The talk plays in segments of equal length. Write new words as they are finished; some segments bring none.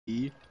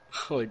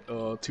like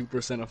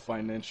 2% of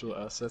financial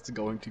assets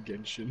going to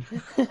Genshin.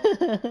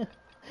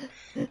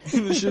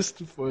 It's just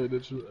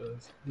financial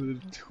assets.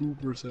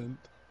 2%.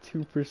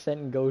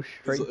 2% goes It's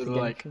straight to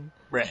like, Genshin.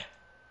 bruh.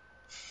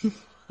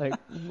 Like,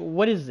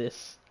 what is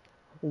this?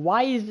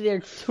 Why is there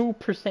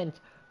 2%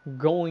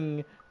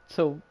 going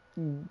to,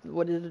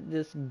 what is it,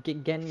 this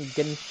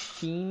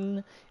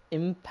Genshin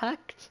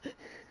Impact?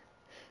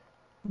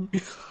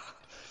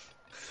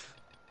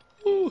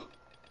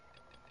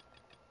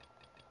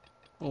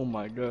 Oh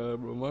my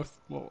god, bro.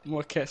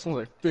 My cat smells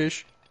like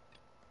fish.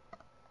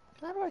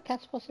 Is that what a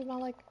cat's supposed to smell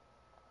like?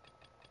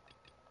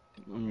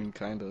 I mean,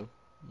 kinda.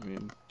 I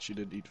mean, she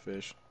did eat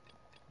fish.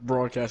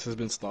 Broadcast has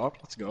been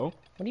stopped. Let's go.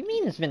 What do you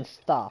mean it's been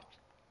stopped?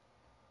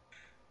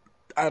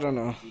 I don't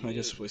know. I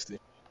just wasted.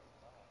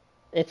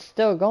 It's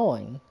still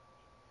going.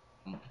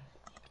 I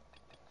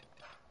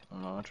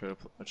don't know. I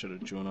try to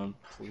join on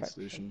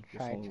PlayStation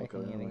Try before checking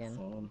looking it at my again.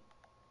 phone.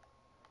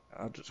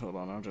 I'll just hold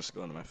on. I'll just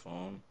go into my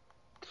phone.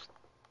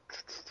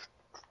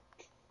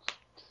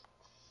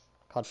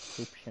 Called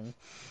Poopshin.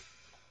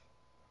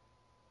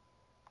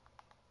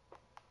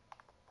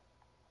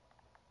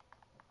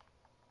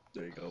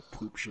 There you go.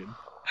 Poopshin.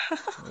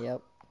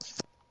 Yep.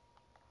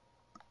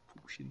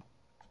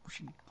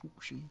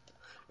 Poopshin.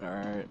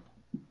 Alright.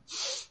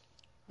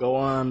 Go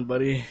on,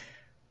 buddy.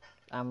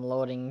 I'm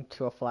loading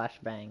to a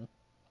flashbang.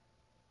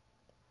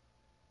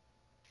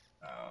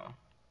 Oh.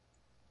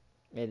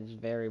 It is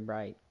very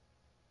bright.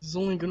 This is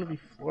only gonna be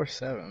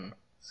 4-7.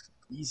 It's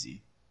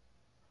easy.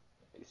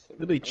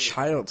 Literally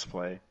child's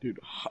play. Dude,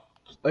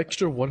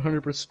 extra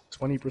 100%,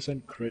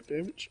 20% crit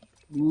damage?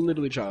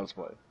 Literally child's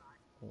play.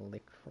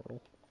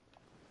 Literal.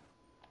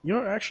 You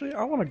know, actually,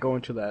 I want to go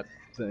into that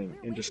thing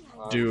and just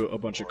do a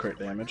bunch of crit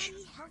damage.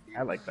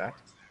 I like that.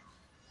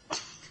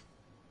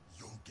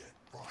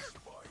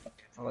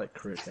 I like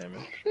crit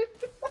damage.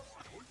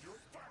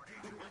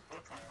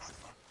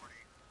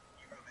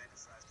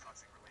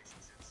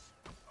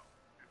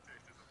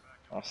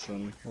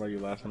 Austin, why are you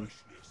laughing?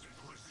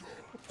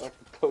 Fucking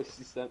post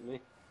you sent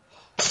me.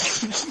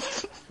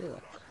 Do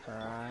a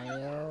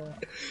cryo.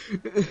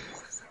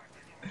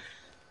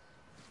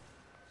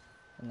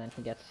 And then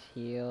he gets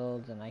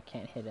healed and I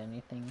can't hit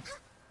anything.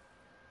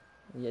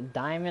 Yeah,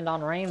 diamond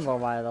on rainbow,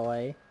 by the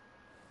way.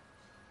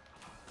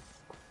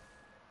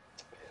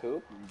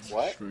 Who?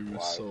 What? Stream is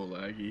Why? so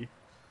laggy.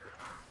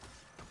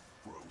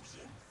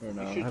 Or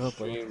no, You I should don't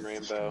stream think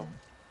Rainbow.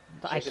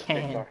 I Make a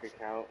can't. TikTok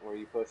account where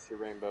you post your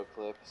rainbow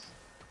clips.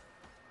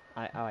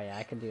 Oh yeah,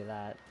 I could do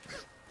that.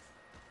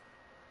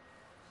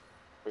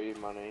 Free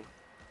money.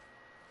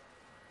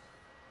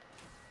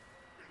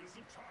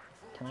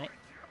 Can I?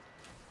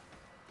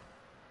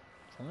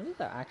 Some of these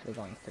are actually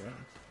going through.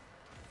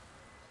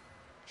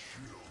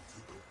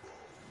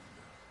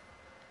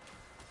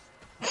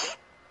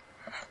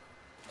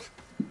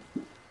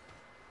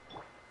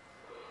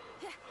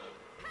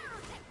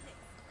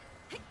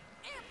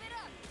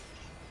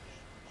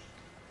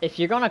 If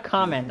you're gonna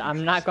comment,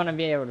 I'm not gonna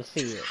be able to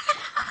see it.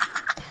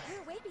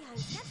 You're way behind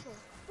schedule.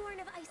 Born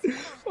of icy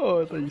frost.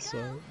 Oh, I thought you saw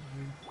it.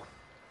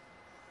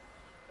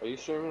 Are you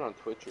streaming on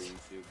Twitch or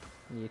YouTube?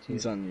 YouTube.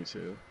 He's on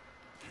YouTube.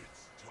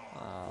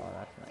 Oh,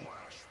 that's nice.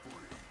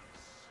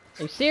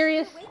 Are you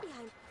serious? You're way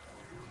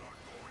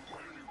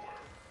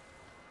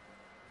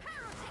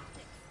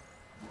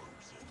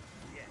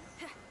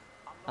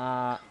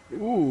behind.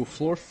 Ooh,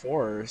 floor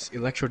 4's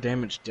electro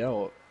damage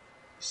dealt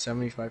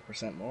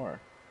 75%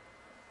 more.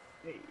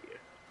 Hey.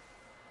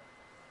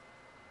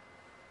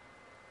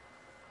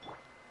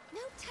 No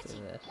Do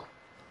touching. this.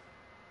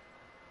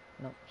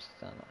 Nope,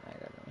 still not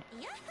aggroed me.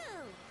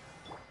 Yahoo!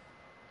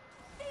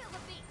 Feel the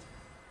beat.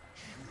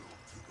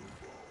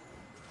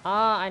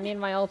 I need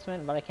my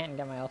ultimate, but I can't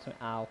get my ultimate.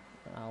 Ow.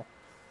 Ow.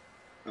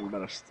 I'm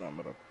gonna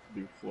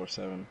do floor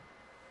 7.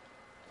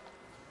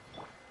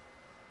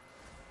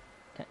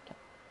 Can't.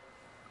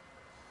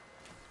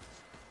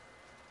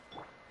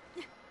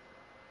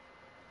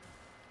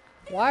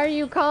 Why are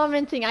you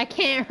commenting? I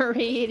can't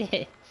read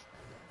it.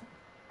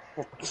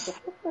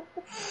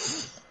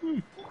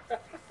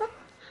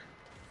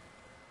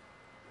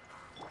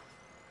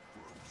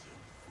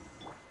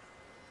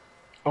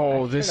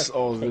 This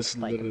picked,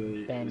 like,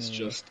 literally is Benny.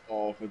 just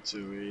all for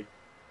 2E.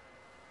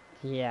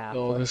 Yeah.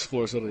 Oh, but this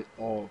floor is literally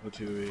all for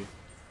 2E.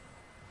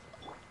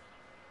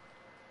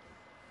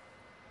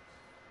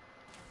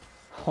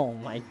 oh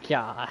my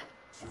god.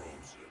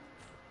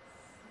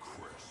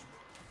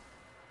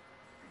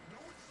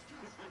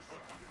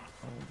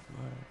 Oh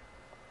my.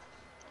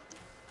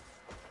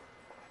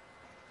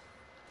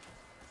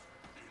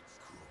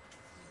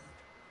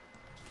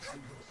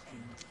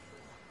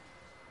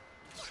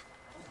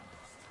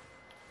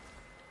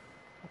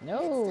 No.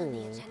 Next on the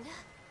agenda.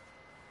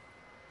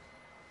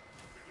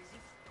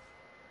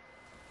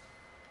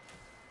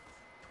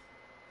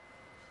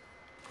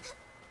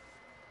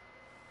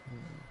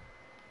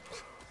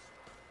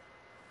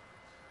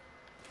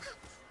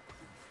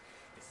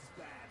 This is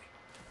bad.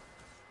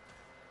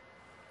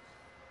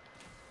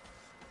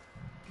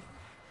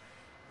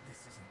 This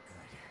isn't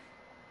good.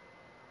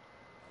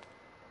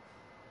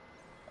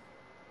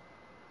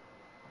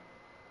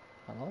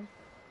 No.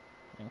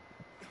 No.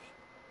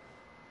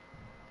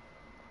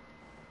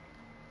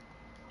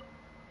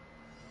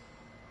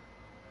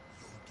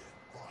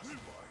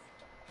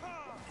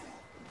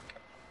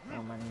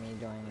 Don't mind me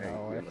doing There you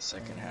go lower. in the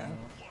second half.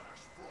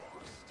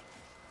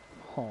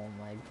 Oh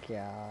my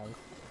god.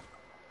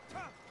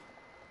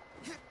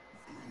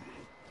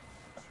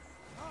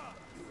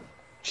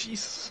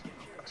 Jesus.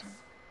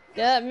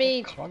 Get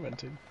me!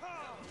 Commenting.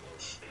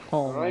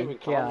 Oh I'm not my even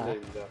god.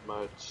 commentating that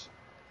much.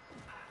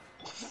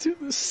 Dude,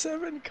 there's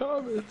 7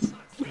 comments.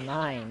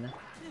 9.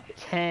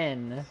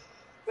 10.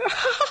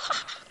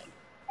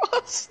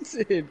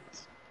 Austin.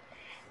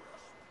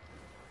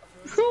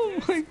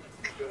 Oh my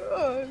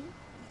god.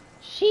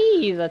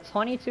 Jeez, a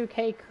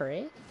 22k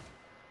crit?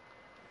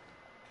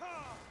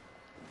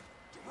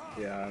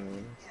 Yeah, I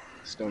mean,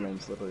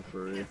 Snowman's literally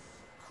free.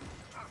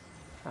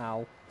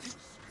 Ow.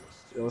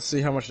 Yeah, let's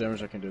see how much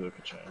damage I can do to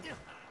Kachan.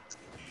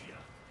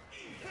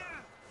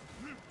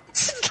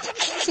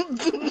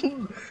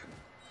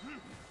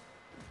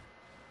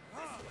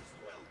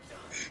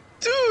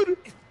 Dude!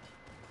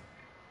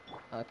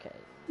 Okay.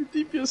 Your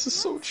DPS is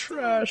so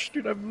trash,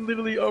 dude. I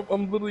literally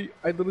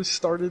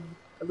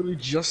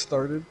just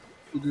started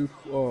to do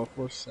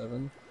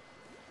 4-7.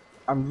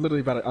 I'm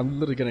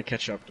literally gonna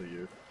catch up to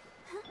you.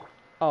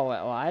 Oh,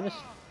 well, I just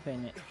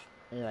finished.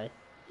 Yeah, I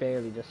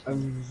barely just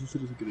finished. I'm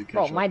literally gonna catch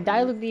Bro, up my to you.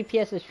 dialogue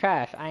DPS is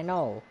trash, I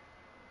know.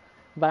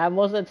 But I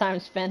most of the time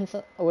spent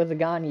with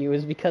Ganyu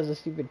is because the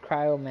stupid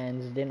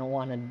Cryomans didn't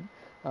want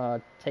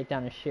to take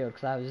down his shield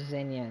because I was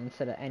Xenia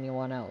instead of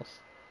anyone else.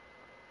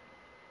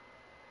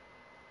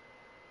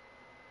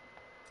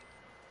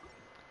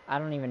 I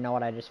don't even know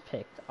what I just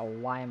picked.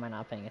 Why am I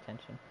not paying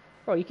attention?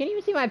 Bro, you can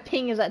even see my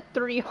ping is at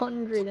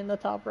 300 in the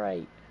top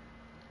right.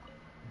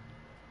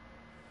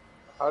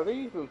 How do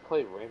you even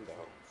play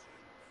Rainbow?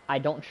 I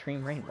don't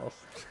stream Rainbow.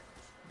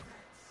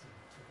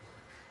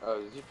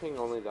 Oh, is your ping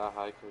only that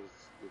high because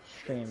you're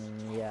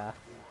Streaming, yeah.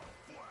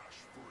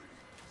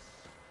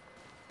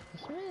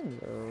 This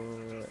man's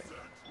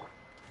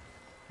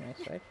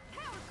nice, right?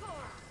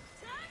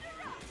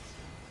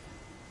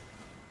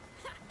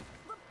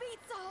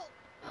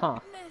 Huh.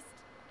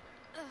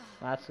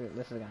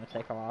 This is gonna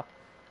take a while.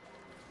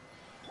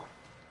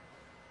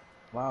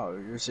 Wow,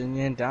 your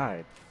Xinian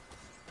died.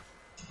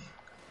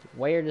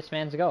 Where does this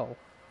man's go?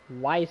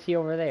 Why is he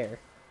over there?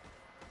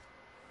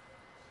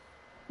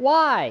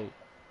 Why?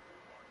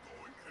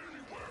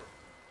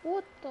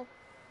 What the?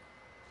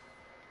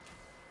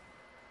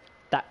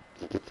 That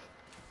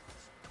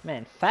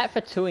man, Fat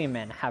Fatui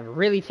men have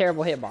really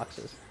terrible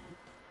hitboxes.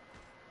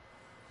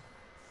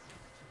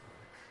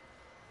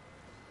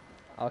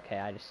 Okay,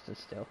 I just stood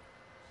still.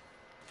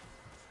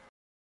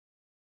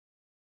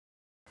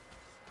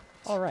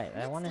 Alright,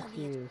 I wanted to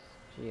use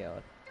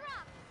Geo.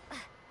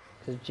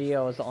 Because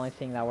Geo is the only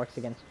thing that works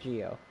against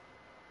Geo.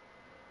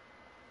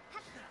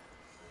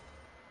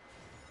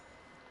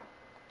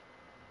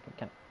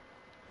 Can...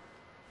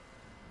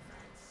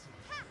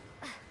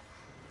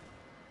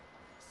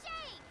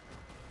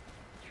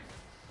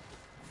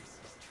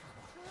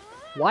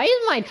 Why is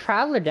my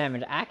traveler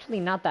damage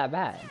actually not that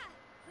bad?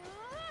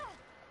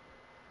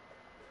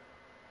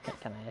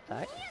 Can I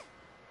attack?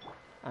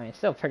 I mean, it's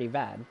still pretty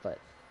bad, but...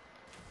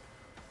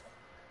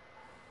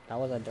 That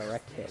was a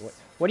direct hit.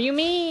 What do you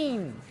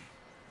mean?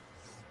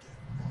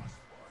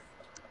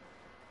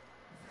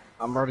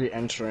 I'm already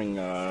entering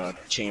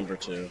chamber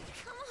 2. Come on,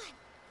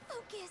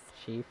 focus.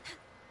 Chief,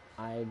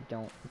 I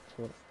don't...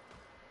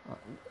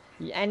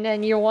 And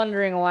then you're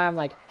wondering why I'm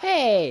like,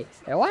 hey,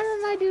 why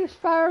didn't I do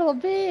Spiral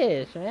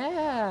Abyss?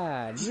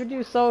 Yeah, you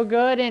do so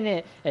good in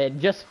it.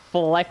 Just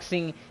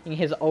flexing in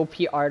his OP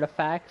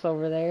artifacts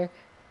over there.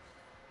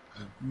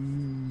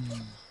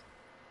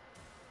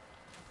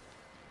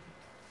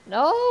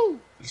 No!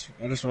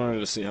 I just wanted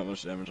to see how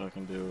much damage I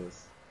can do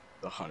with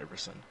the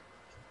 100%.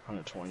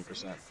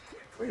 120%.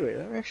 Wait,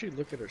 let me actually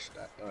look at her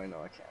stat. Oh,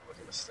 no, I can't look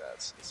at the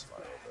stats. Let's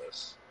file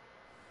this.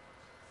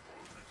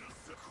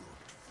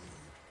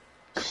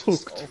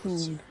 Cooked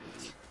food.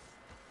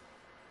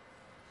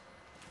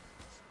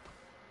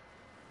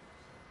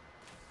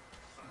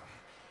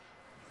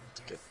 Let's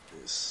get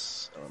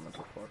this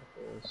elemental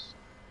particles.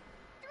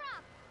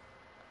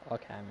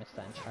 Okay, I missed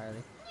that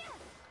entirely.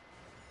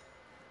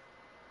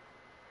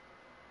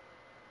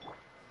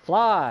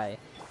 Fly!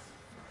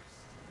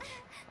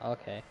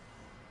 Okay.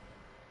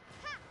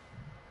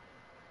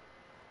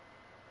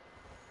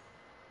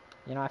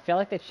 You know, I feel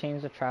like they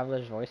changed the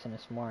Traveler's voice and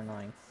it's more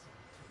annoying.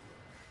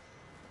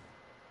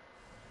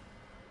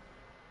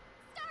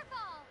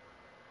 Starball.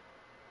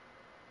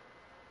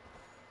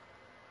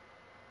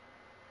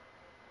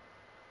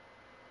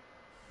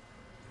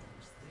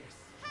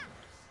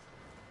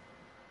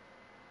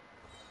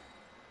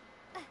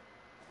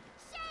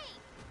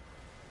 Shade.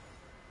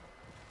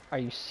 Are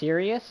you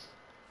serious?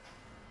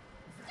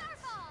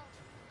 Starball.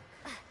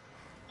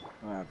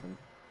 What happened?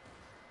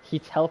 He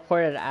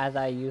teleported as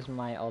I used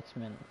my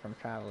ultimate from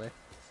Traveler.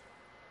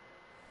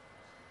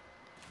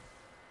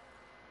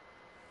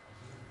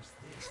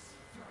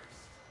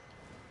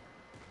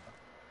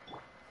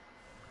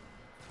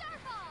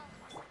 Starball.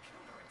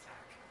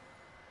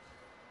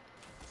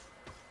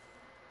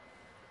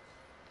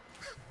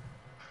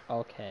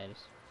 Okay, I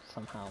just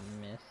somehow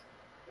missed.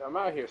 I'm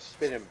out here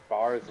spinning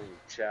bars in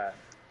chat.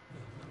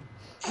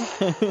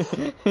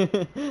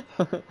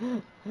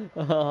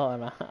 Oh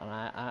no,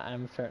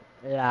 I'm turn.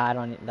 Yeah, I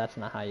don't. That's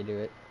not how you do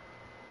it.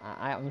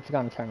 I'm just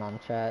gonna turn on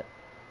chat.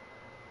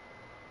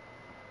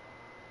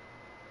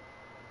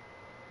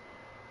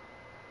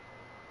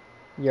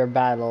 Your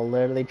battle,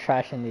 literally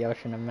trashing the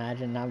ocean.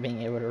 Imagine not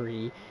being able to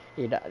read,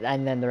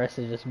 and then the rest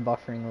is just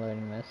buffering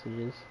loading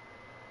messages.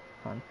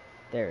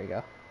 There we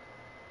go.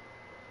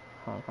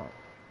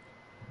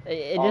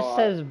 It just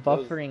says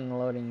buffering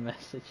loading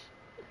message.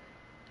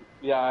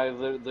 Yeah,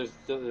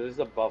 there's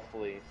a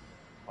buffering.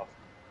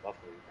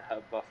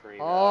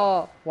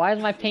 Oh, why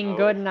is my ping emote.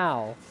 good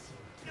now?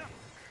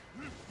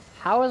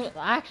 How is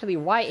actually?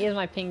 Why is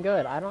my ping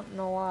good? I don't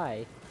know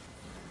why.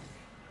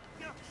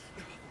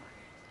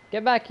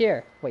 Get back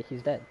here! Wait,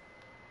 he's dead.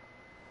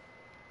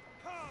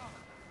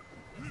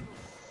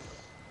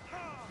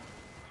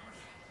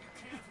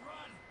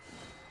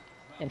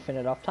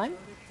 Infinite off time?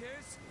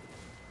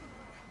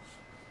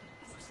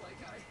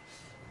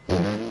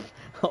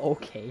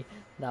 Okay,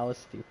 that was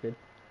stupid.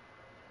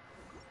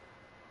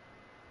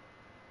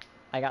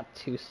 I got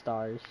 2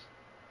 stars.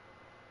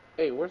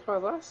 Hey, where's my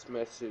last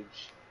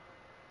message?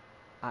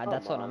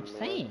 That's what I'm man.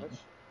 saying.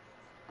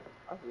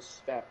 I just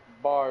spat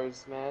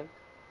bars, man.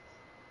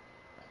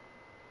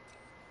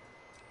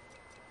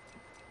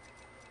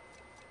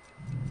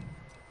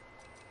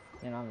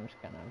 You know, I'm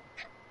just gonna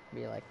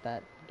be like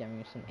that. Get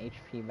me some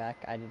HP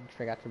back. I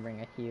forgot to bring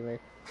a healer.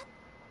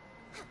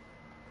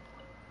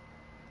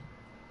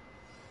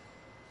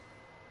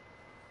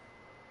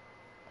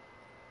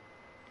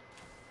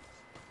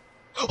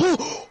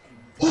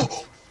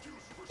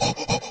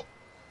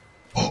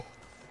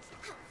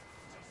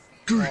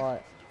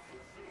 What?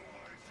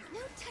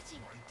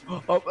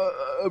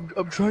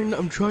 I'm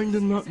trying to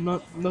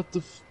not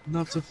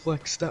to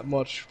flex that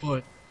much,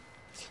 but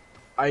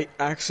I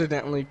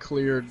accidentally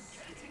cleared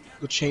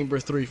the chamber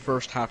 3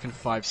 first half in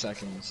 5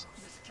 seconds.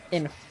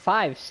 In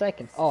 5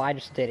 seconds? Oh, I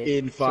just did it.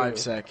 In 5 too.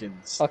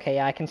 seconds. Okay,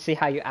 yeah, I can see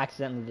how you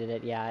accidentally did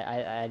it.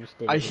 Yeah, I just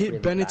did it. I hit really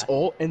Bennett's fast.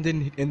 ult and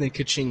then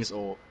Kaching's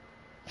ult.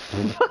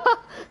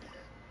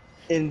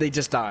 And they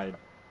just died.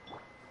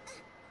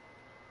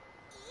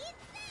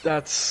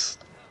 That's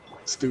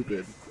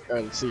stupid.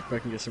 Alright, let's see if I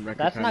can get some record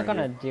That's time not right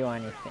gonna here. do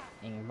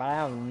anything, but I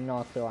have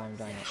no clue why I'm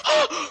doing it.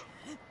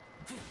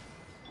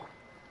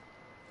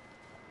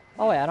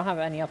 Oh wait, I don't have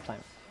any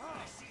uptime.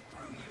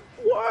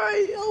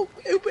 Why? Oh,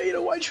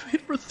 Beta, why'd you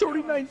hit for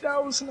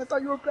 39,000? I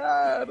thought you were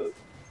bad.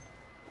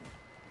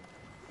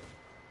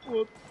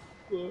 What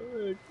the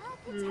heck,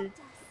 dude?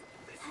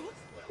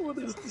 What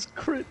is this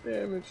crit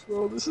damage,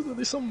 bro? This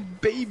is some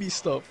baby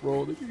stuff,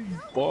 bro. They're getting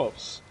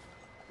buffs.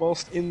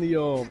 Whilst in the,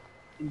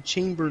 in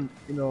chamber,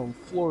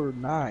 floor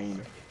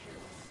 9.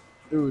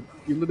 Dude,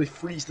 you literally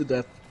freeze to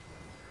death.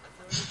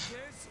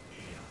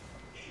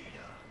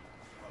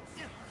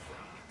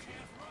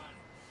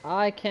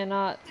 I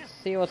cannot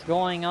see what's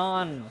going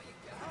on.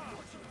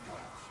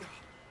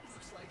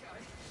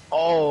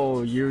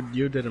 Oh, you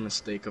did a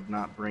mistake of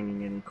not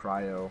bringing any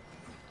cryo.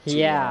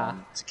 To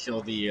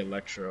kill the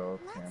electro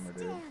hammer,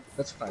 dude.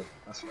 That's what I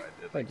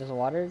did. Wait, does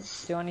water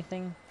do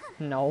anything?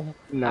 No.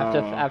 No.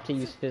 I have to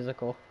use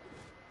physical.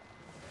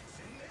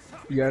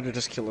 You had to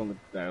just kill him with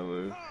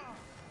Diluve.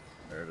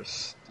 Or you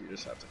just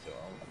have to kill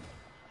him.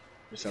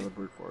 You just have to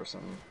brute force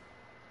him.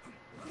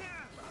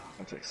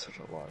 That takes such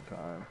a long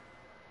time.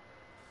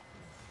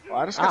 Well,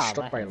 I just got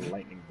struck by a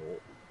lightning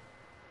bolt.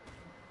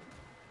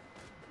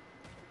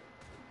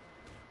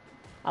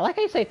 I like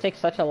how you say it takes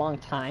such a long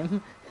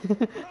time.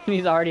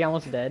 He's already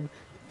almost dead.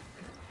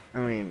 I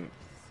mean,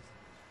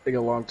 take a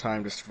long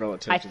time just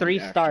relative. I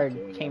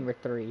 3-starred chamber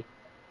 3.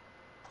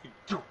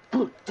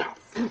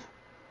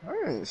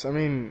 Alright, so I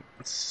mean,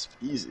 it's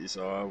easy,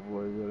 so I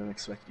wouldn't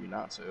expect you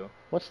not to.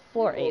 What's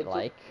floor 8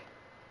 like?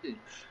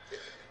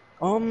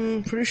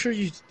 Pretty sure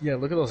yeah,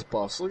 look at those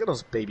buffs. Look at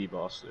those baby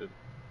buffs, dude.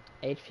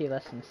 HP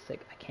less than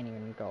 6. I can't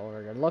even go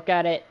over there. Look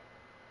at it!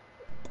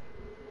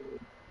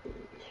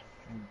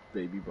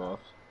 Baby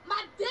buffs.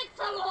 My dick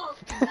fell off!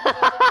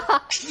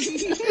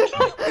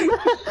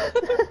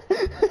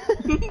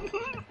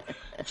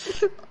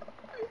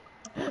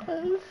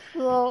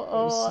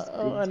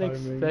 So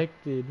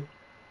unexpected.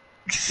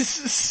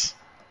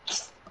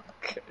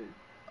 Okay.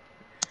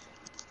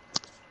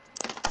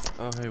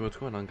 Oh, hey, what's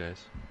going on,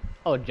 guys?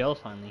 Oh, Joe's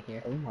finally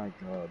here. Oh my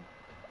god.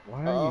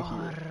 Why are you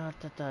here?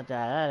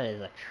 That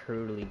is a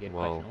truly good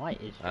question. Why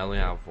is I only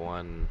have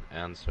one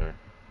answer.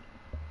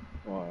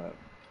 What?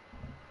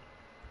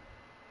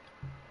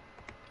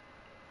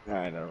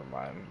 Alright, never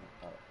mind.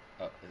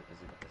 Oh, is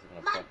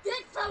it gonna My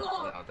dick fell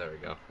off! Oh, there we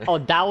go. Oh,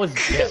 that was.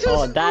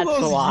 Oh,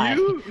 that's why.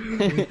 You?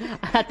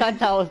 I thought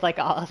that was like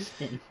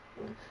Austin.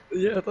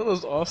 Yeah, I thought it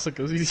was awesome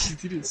because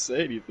he didn't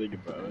say anything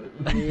about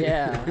it.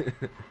 Yeah.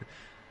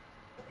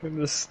 He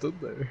just stood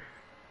there.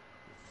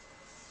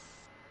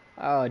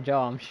 Oh,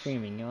 Joe, I'm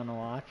streaming. You wanna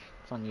watch?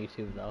 It's on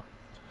YouTube though.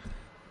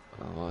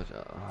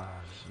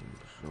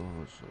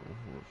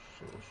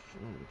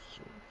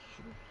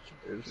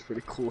 It's a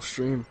pretty cool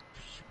stream.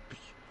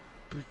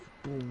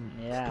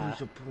 Yeah.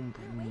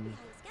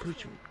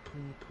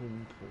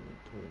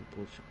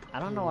 I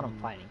don't know what I'm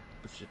fighting.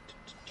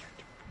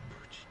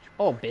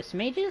 Oh, Bis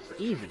Mages?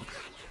 Easy.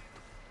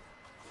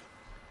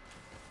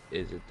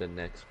 Is it the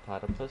next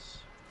platypus?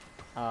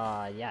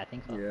 Yeah, I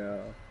think so.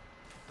 Yeah.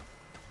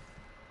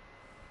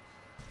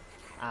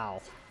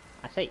 Ow.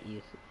 I say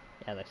easy.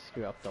 Yeah, like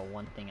screw up the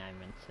one thing I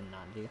meant to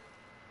not do.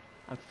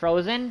 I'm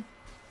frozen.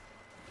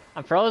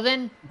 I'm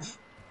frozen.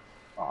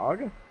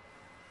 Og?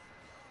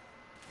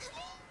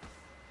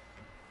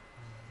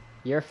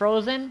 You're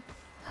frozen?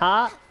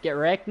 Huh? Get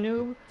wrecked,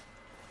 noob.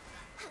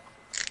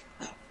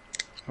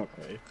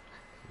 Okay.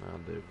 Now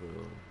they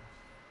will.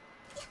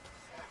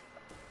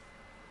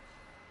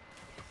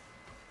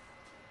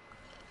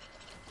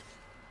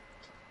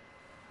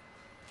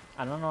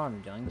 I don't know what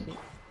I'm doing. See?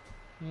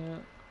 Yeah.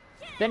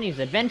 Benny's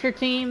adventure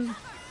team.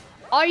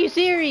 Are you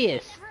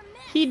serious?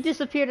 He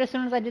disappeared as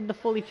soon as I did the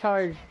fully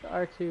charged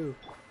R2.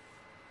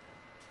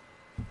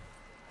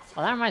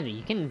 Oh, that reminds me.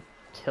 You can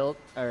tilt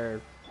or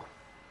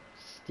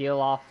steal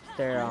off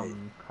their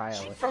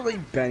cryo. Probably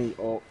Benny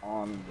ult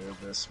on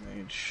this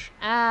mage.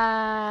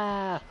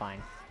 Ah,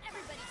 fine.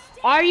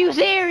 Are you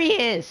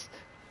serious?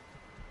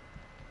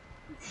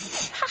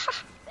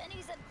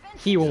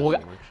 He I'm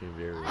actually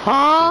very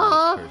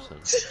Huh? famous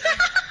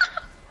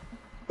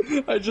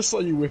person. I just saw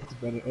you whipped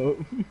Benny up.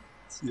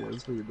 Yeah,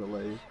 it's pretty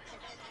delayed.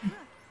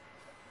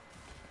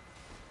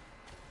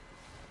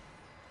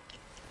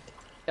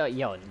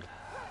 Yo,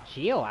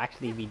 Geo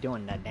actually be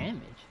doing that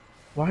damage.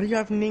 Why do you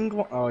have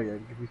Ningguang? Oh yeah,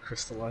 give me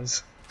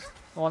crystallize.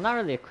 Well, not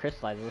really a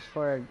crystallize. It was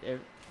for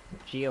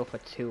Geo for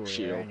 2 or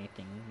Shield.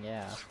 anything.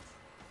 Yeah.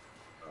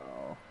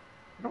 Oh,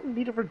 I don't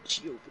need it for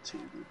Geo for 2,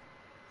 dude.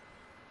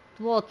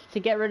 Well, to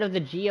get rid of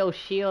the Geo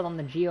shield on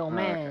the Geo Okay.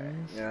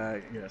 mans. Yeah, I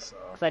guess so.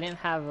 Cause I didn't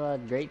have a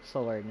great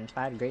sword, and if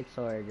I had great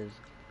sword, it's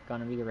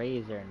gonna be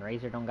Razor, and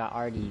Razor don't got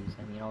RDs,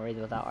 and you know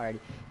Razor without RD,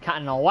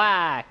 kinda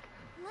whack.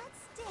 Let's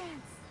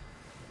dance.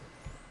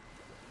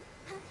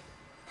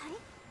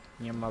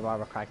 You know my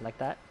barber cracked like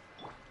that.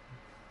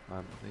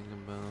 I'm thinking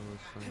about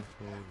something.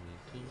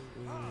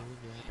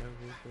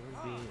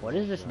 What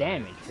is this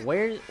damage?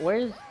 Where's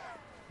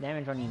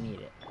damage when you need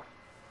it?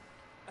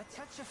 A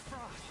touch of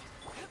frost.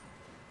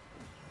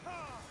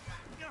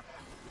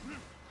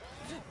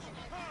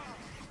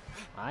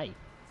 Aye.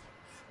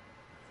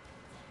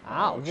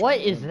 Ah, what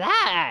is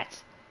that?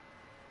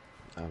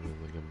 I've been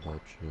thinking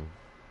about you.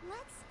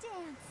 Let's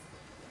dance.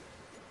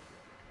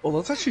 Oh,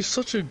 that's actually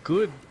such a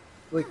good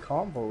like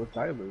combo with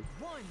Dailu.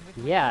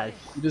 Yeah,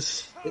 You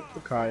just hit the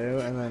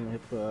cryo and then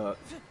hit the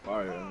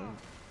fire and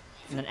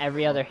and then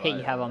every other hit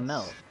you have a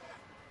melt.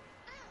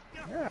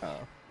 then, yeah.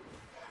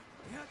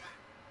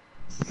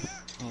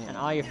 And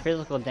all your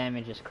physical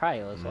damage is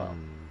cryo as well.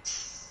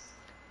 Mm.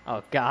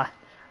 Oh god.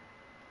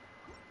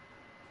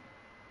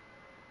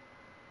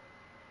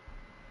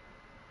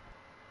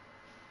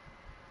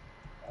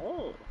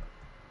 Oh.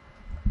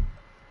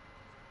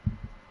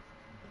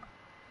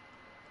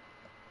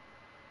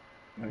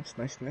 Nice,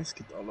 nice, nice.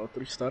 Get all our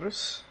 3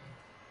 starters.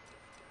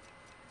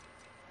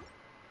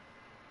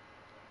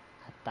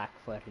 Attack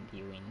for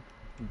the win.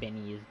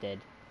 Benny is dead.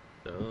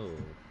 Oh.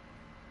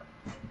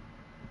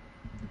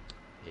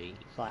 Hey.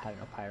 So I have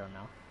no pyro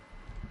now.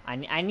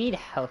 I need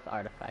health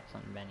artifacts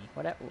on Benny.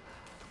 What?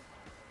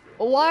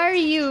 Why are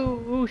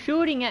you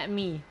shooting at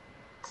me?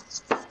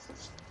 That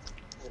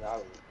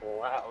was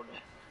loud.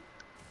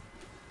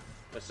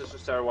 My sister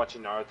started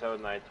watching Naruto,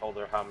 and I told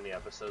her how many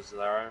episodes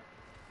there are.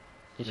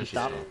 Did No, she she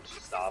stop? didn't. And she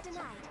stopped.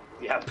 Denied.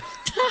 Yep.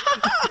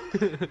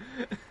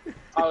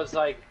 I was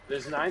like,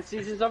 there's 9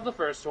 seasons of the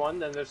first one,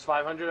 then there's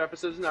 500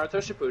 episodes of Naruto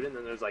Shippuden,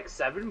 then there's like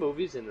 7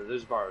 movies, and then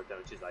there's Boruto.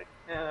 And she's like,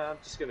 I'm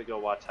just gonna go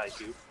watch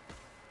Haikyuu.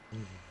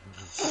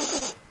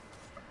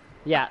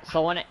 Yeah.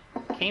 So when it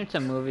came to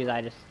movies,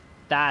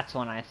 that's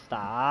when I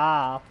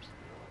stopped.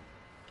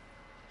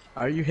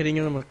 Are you hitting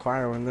them with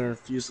cryo when they're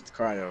infused with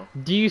cryo?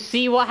 Do you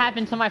see what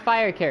happened to my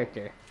fire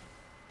character?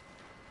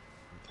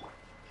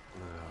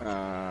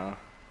 Yeah,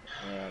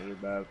 you're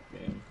bad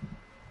game.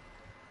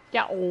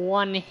 Got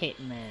 1 hit,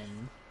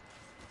 man.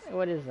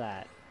 What is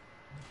that?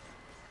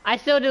 I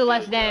still do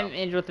less Good job.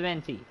 damage with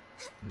Venti.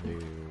 Hey,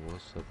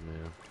 what's up,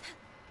 man?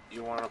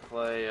 You wanna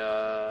play,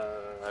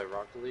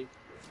 Rocket League?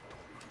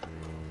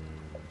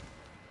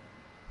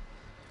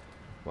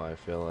 Well, I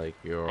feel like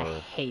you're I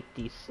hate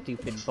these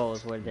stupid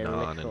bows where they're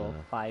Not literal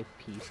enough.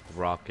 5-piece.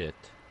 Rocket,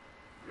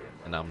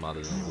 and I'm not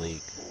in the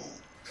league.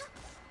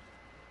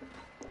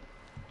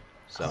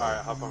 So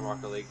Alright, hop on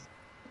Rocket League.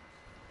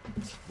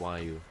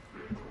 why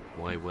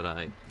would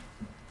I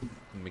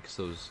mix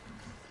those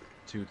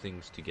 2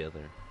 things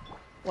together?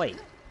 Wait,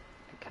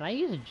 can I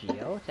use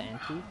Geo to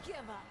anti? Give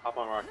up. Hop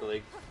on Rocket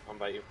League. I'll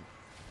invite you.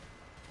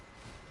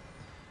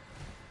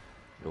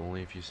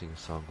 Only if you sing a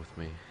song with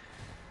me.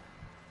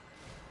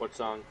 What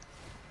song?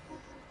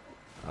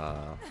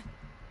 Do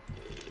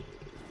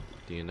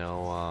you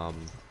know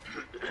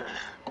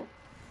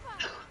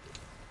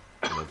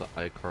the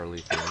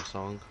iCarly theme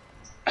song?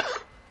 I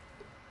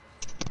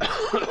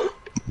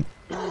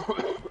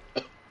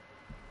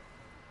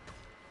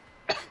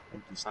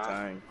think he's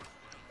dying.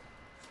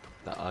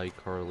 The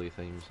iCarly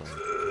theme song.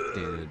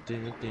 Boom,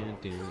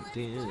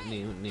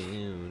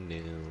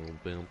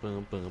 boom,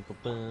 boom, boom,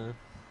 boom.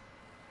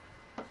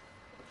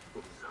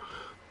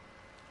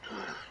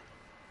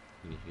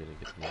 You gotta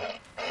get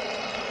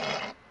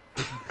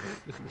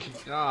the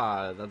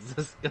God, that's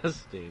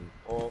disgusting.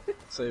 Oh,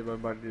 save my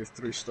money is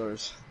 3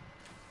 stars.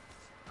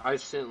 I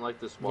just didn't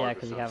like this water. Yeah,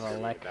 'cause you have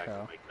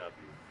Electro.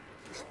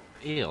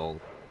 Ew.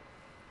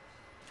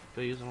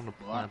 Go use it on a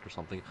plant or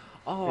something.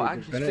 Oh, Hey,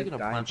 actually, Bennett speaking of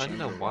dying plants, I need to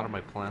chamber water one.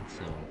 my plants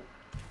soon.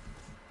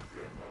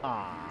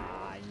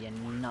 Ah, you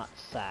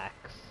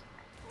nutsacks.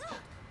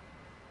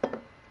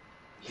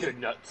 You're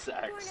Born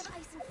nutsacks. of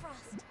ice and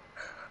frost.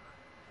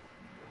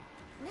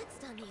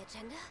 Next on the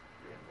agenda.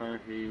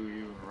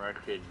 You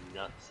wretched I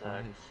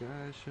nutsacks.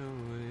 dash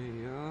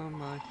away all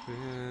my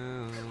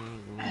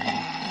feelings.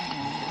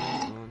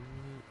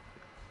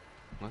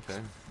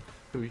 Okay.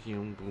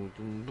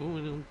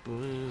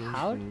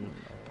 How?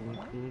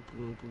 Let's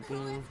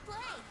play.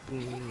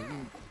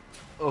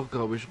 Oh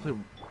god, we should play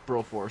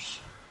Broforce.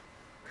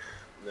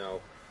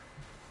 No.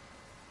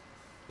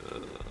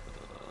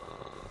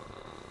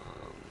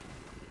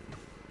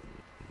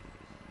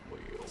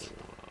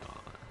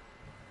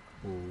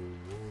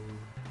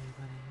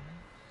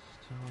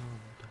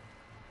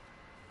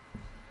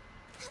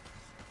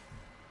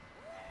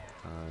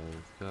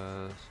 I've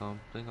got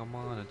something I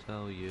wanna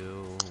tell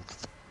you.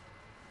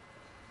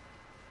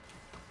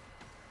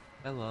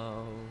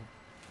 Hello.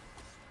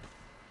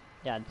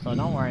 Yeah, so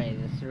don't worry,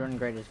 this rune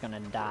grade is gonna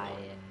die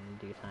in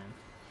due time.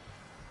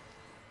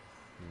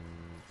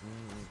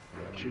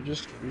 You should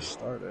just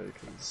restart it,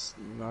 because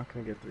you're not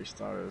gonna get 3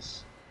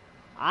 stars.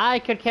 I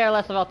could care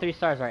less about 3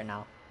 stars right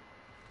now.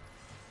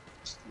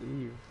 Just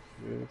leave.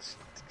 Dude,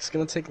 it's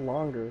gonna take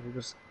longer if you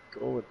just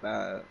go with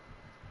that.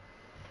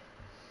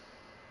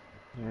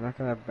 You're not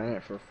gonna have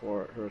Bennett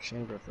for a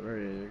chamber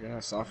 3. You're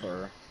gonna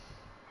suffer.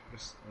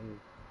 Just leave.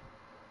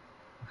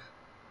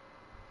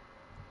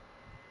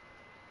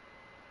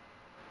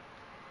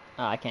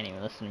 Oh, I can't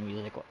even listen to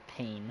music with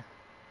pain.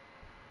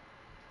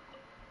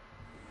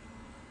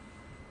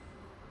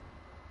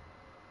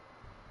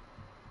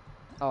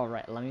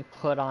 Alright, let me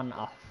put on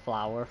a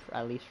flower,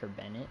 at least for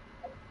Bennett.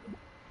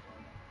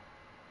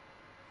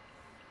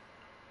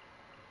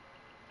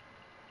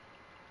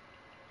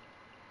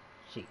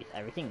 Jeez,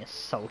 everything is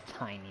so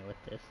tiny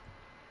with this.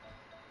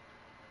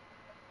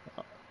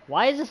 Oh,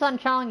 why is this on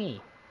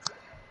Changi?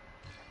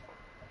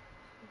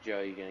 Joe,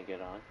 you gonna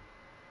get on?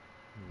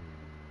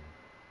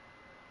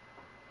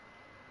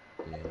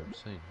 Yeah, I'm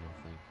saying no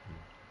thank you.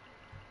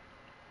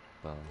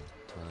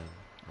 Valentine.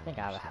 I think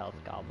I have a health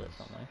goblet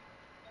somewhere.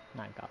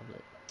 Not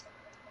goblet.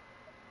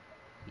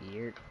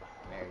 Here.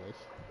 There it is.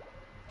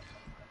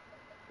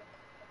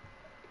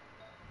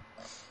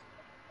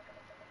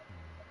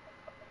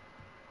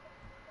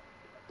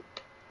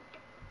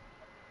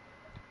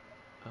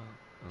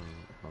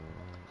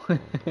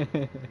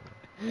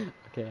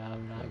 Okay,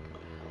 I'm not.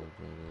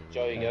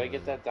 Joe, you gotta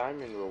get that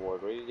diamond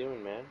reward. What are you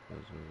doing, man?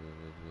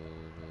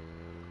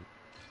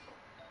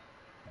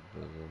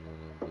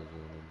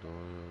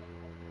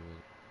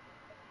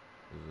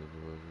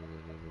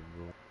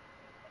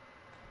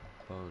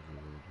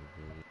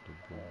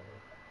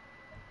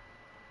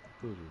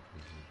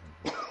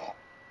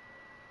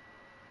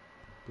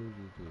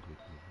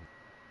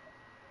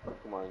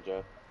 Come on,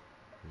 Joe.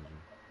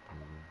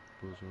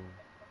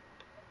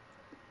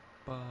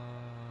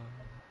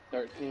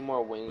 13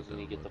 more wins and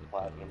you get the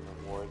platinum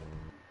reward.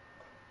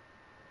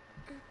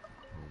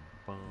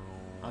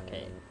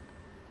 Okay.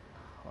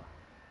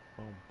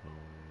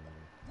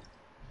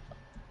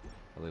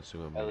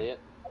 Elliot?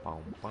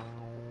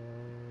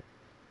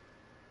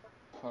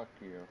 Fuck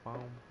you.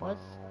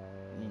 What's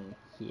in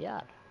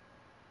here?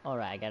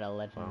 Alright, I got a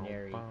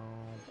legendary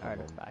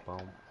artifact.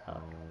 A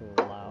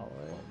flower.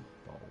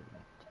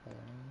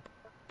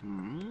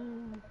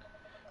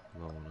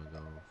 Gonna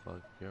go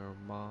fuck your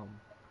mom.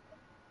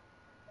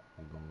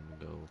 Gonna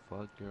go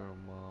fuck your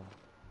mom.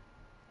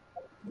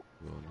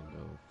 Gonna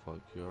go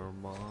fuck your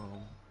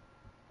mom.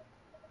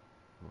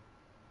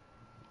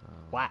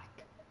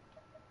 Whack.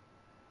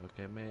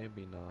 Okay,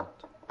 maybe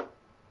not.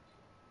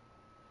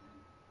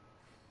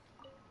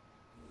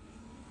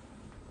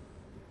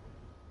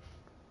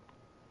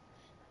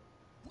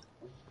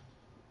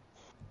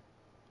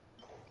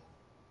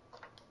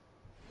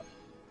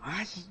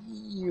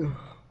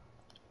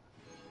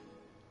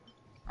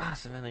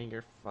 Savannah,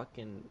 your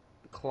fucking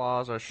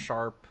claws are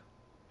sharp.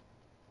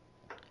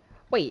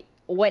 Wait,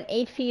 when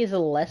HP is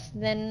less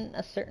than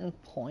a certain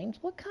point?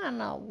 What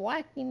kind of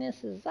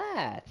wackiness is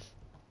that?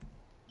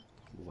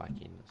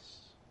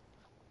 Wackiness.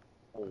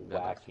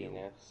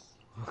 Wackiness.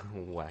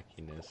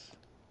 Wackiness.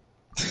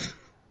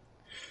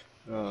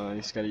 You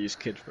just gotta use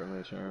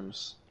kid-friendly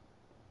terms.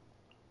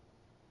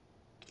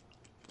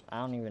 I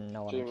don't even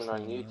know what Streaming I'm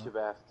on saying. YouTube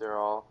after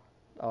all.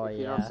 Oh If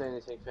you don't yeah. say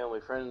anything family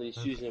friendly,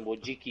 Susan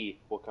Wojcicki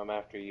will come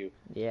after you.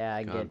 Yeah,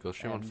 I God, get go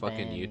stream on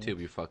fucking banned. YouTube,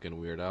 you fucking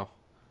weirdo.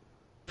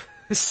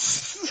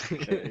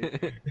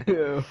 Okay.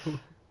 Ew.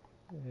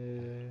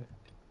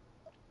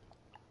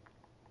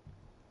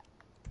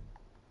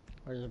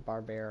 Where's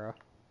Barbara?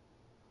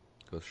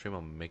 Go stream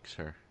on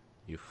Mixer,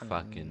 you On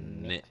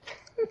fucking nit.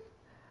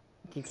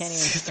 You can't even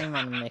stream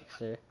on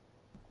Mixer.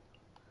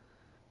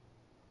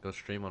 Go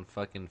stream on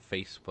fucking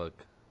Facebook,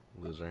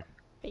 loser.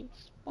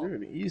 Facebook.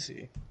 Dude,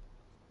 easy.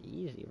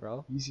 Easy,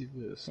 bro. Easy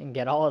this. And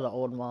get all of the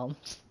old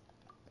moms.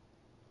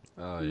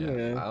 Oh yeah.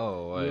 Yeah.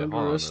 Oh wait, You're hold on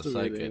a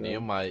underestimating second.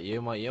 them.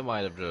 You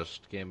might have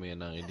just gave me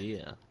an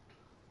idea.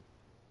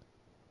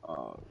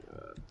 Oh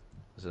god.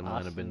 This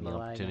might have been the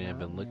Awesome, opportunity I've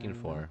been looking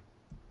for.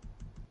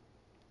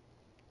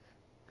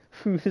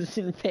 Who's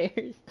in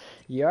Paris?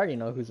 You already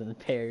know who's in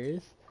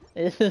Paris.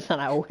 This is what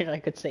I wish I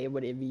could say,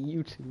 but it'd be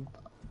YouTube.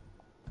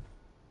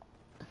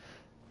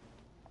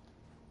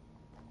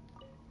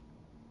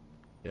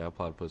 Yeah,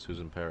 Platypus, who's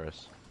in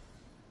Paris?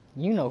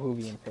 You know who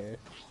be in Paris.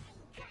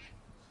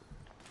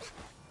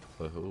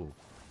 But who?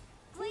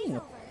 You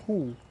know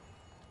who?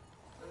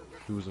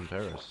 Who's in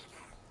Paris?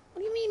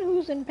 What do you mean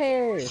who's in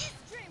Paris?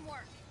 Dream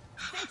work.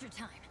 Venture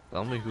time.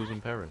 Tell me who's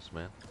in Paris,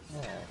 man.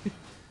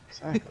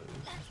 Exactly.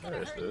 That's gonna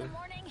hurt in the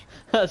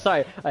morning.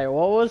 Sorry. Alright,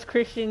 what was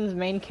Christian's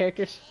main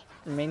character?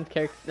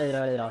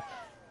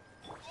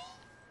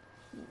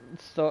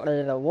 So,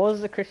 what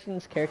was the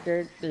Christian's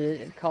character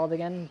called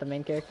again? The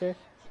main character?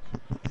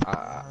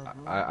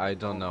 I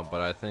don't know,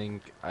 but I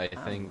think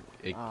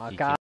it. Oh he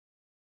god.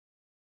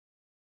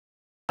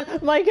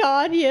 My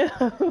god, you.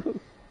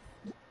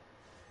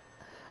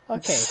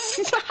 Okay.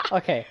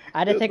 Okay. I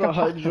had to take a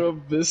Hydro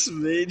Abyss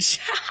Mage.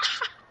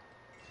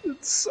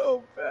 It's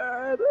so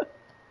bad.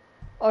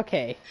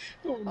 Okay.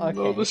 Oh no,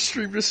 Okay. the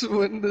stream just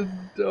went into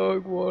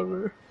dog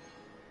water.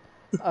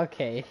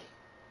 Okay.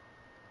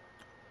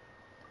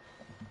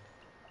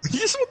 You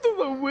just want them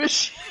to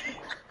wish.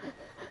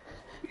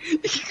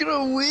 You're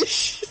gonna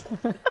wish.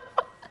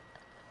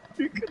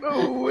 You're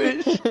gonna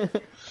wish.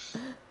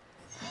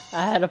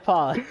 I had a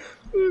pause.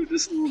 Dude,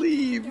 just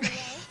leave.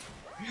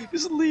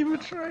 Just leave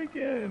and try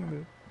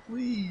again.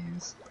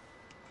 Please.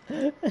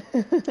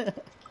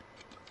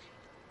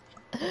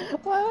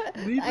 What?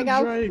 Leave I and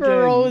got try again.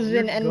 frozen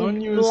Your and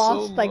gun is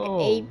lost so like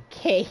low.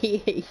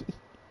 8k.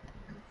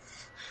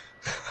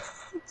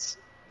 it's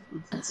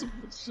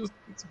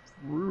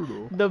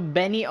brutal. The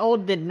Benny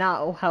old did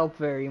not help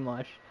very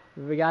much.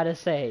 We gotta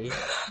say.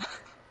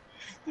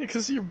 Yeah,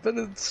 because your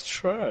Bennett's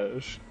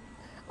trash.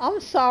 I'm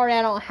sorry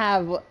I don't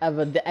have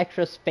the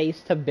extra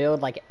space to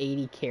build like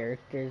 80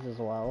 characters as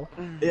well.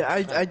 Yeah,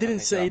 I didn't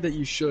think say so. that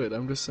you should.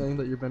 I'm just saying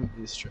that your Bennett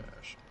is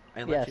trash.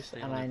 I Yes, you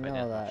stay and on I if know didn't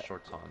have that.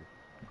 shorts on.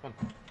 Come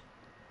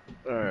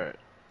Alright.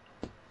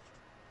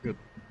 Good.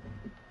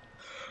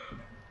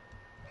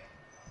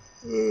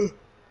 Who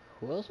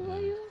else was I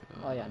using?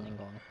 Oh yeah,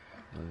 Ningon.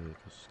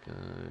 Like the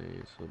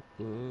sky so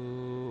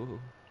blue.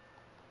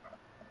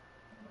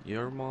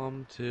 Your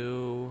mom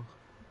too.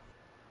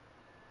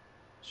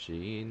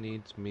 She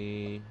needs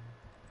me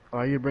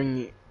Oh, you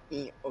bring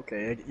me.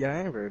 Okay, yeah,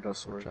 Amber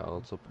does for work.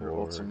 child Her support.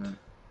 ultimate.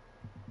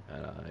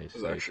 And I It's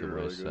say actually to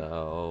really good.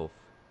 myself,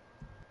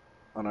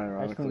 I just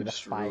Unironically, need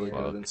just to really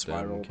fire. good in fuck them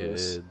Spiral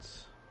Abyss.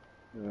 kids.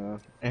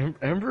 Yeah.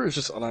 Amber is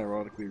just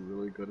unironically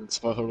really good in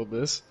Spiral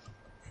Abyss.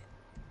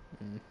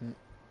 Mm-hmm.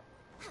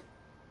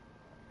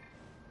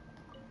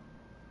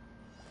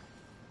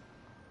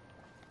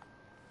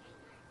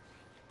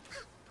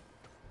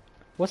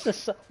 What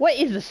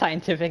is the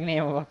scientific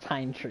name of a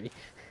pine tree?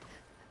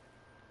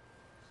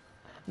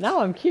 Now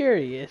I'm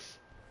curious.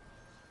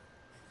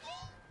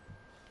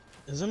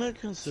 Isn't it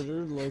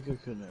considered like a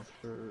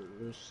conifer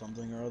or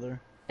something or other?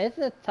 It's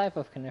a type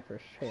of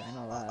coniferous tree, I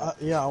know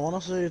that. Yeah, I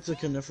want to say it's a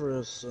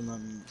coniferous and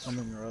then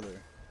something or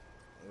other.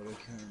 But I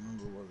can't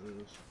remember what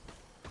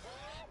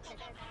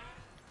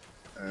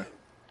it is.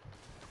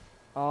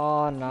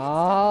 Oh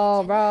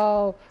no,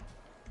 bro.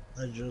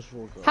 I just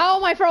woke up. How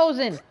am I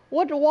frozen?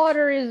 What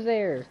water is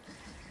there?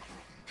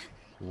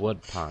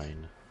 Wood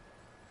pine.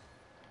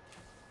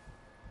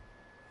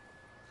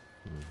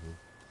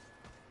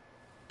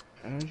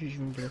 How did you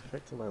even get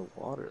affected by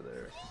water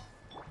there?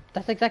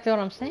 That's exactly what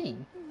I'm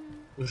saying.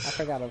 I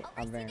forgot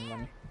a Baron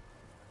one.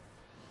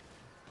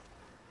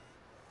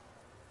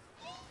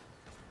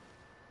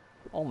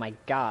 Oh my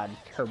god,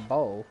 her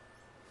bow.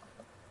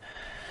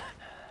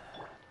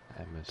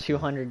 I missed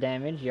 200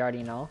 damage, you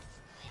already know.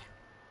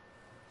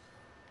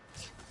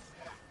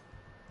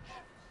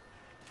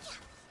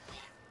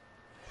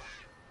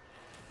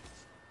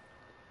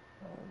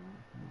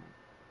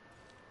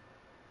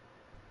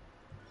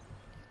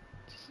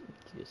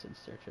 Just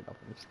search it up,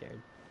 I'm scared.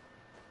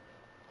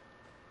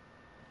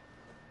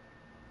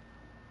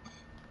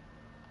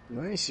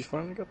 Nice, you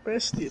finally got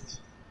past it.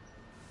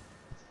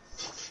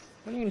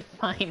 What do you mean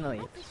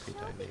finally? Speed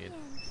I need.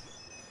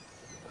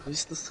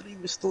 This the stream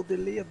is still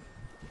delayed.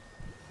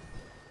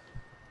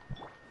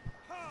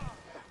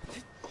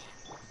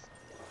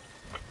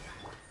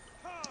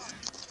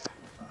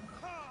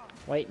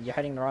 Wait, you're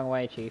heading the wrong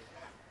way, Chief.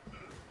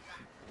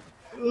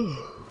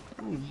 Oh,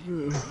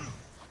 no.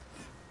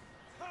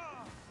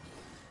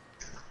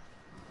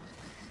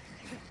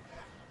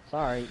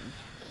 Sorry,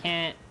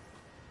 can't.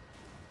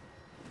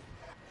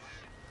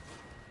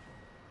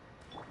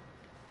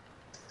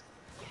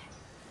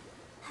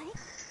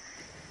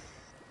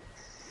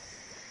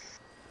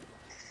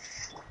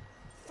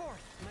 Fourth,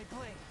 my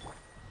blade.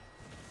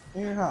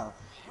 In your house.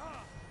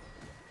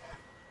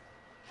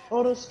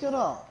 Otis, get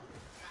up.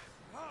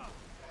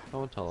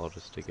 Don't tell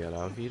Otis to get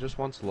out. He just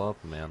wants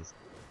love, man.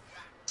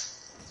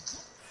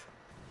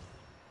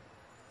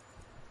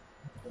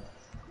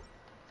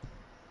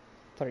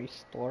 3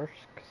 stores,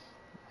 like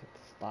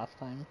this last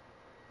time.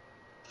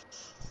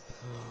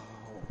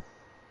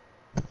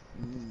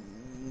 Give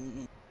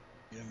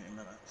me a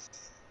minute.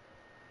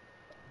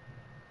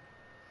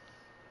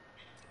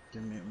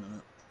 Give me a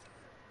minute.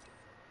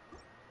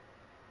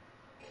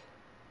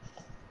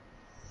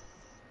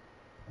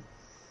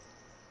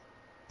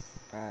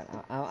 Alright,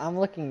 I'm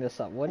looking this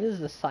up. What is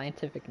the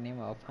scientific name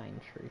of a pine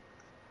tree?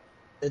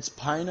 It's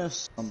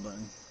Pinus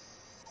something.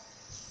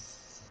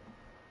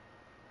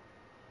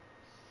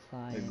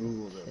 I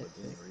googled it, but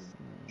didn't read Scientific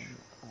much. name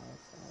of a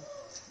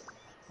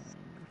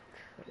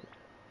pine tree.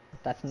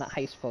 That's not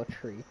how you spell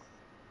tree.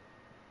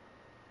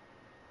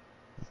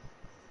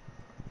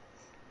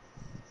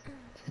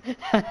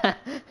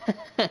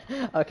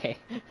 Okay,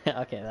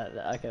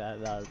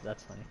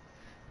 that's funny.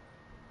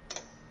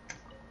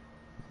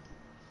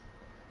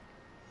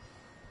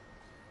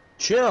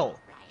 Chill.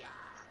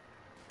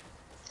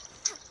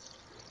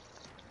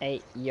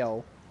 Hey,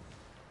 yo.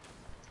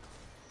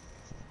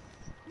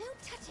 No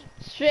touching.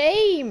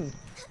 Shame!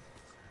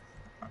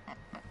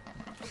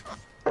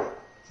 Bet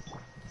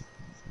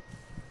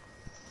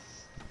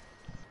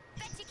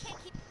you can't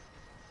keep.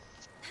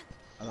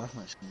 I left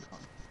my skin on.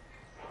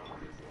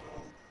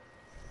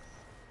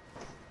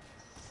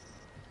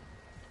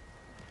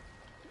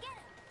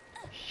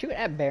 Shoot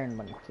at Baron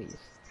Bunny, please.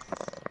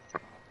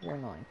 You're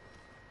annoying.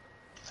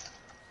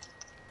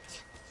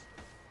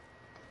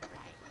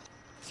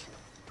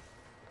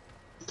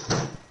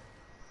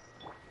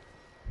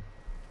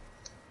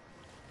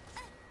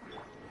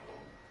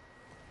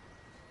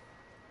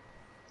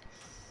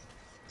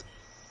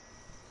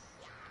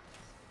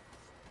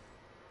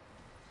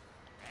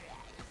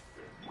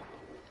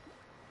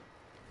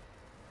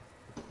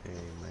 Hey,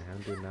 my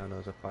hand dude now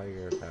knows a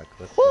fire attack.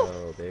 Let's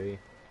go, baby.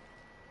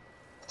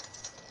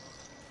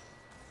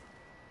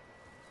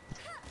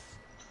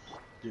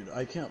 Dude,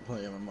 I can't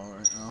play MMO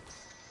right now.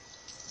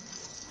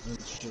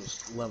 It's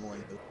just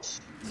leveling.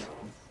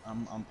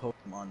 I'm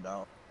Pokemon'd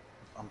out.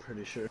 I'm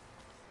pretty sure.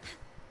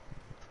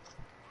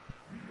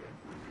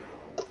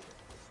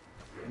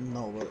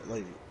 No, but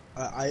like,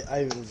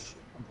 I've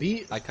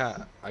beat. I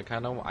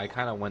kind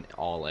of went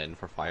all in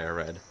for Fire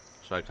Red,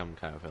 so I'm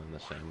kind of feeling the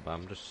same. But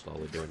I'm just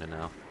slowly doing it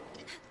now.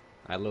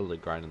 I literally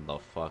grinded the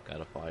fuck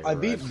out of Fire I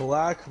Red. beat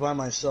Black by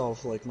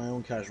myself, like my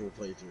own casual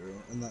playthrough,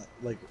 and that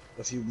like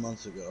a few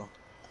months ago.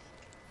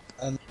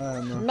 And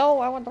then No,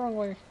 I went the wrong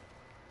way.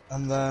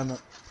 and then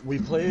we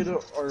played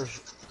our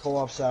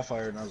co-op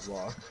Sapphire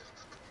Nuzlocke,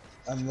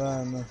 and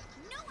then No one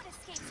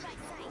escapes my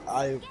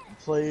sight. I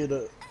played.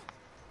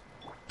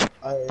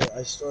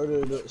 I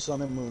started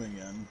Sun and Moon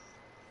again,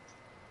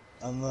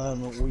 and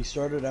then we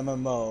started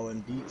MMO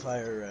and beat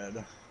Fire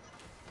Red,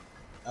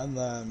 and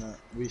then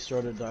we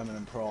started Diamond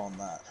and Pearl on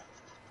that.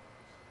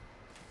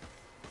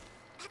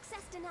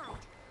 Access denied.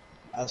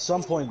 At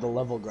some point, the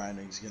level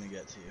grinding is gonna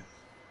get to you.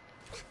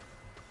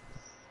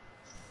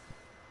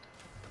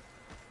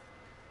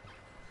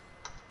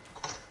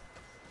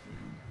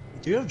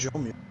 Do you have Joe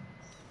Mew?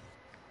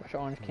 Which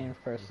orange came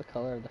first? The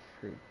color of the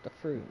fruit? The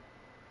fruit.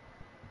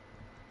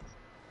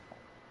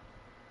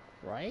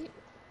 Right?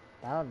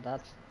 That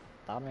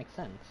makes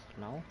sense,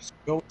 no?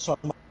 Joe was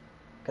talking about.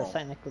 Because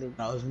technically,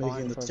 I was making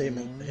orange the was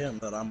statement to name. him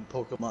that I'm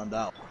Pokemon'd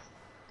out.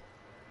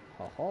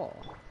 Ho ho.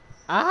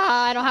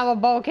 Ah, I don't have a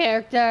bow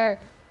character!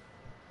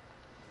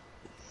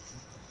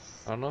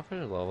 I don't know if I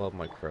should level up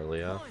my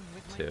Curlia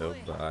too,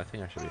 but I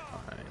think I should be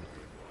fine.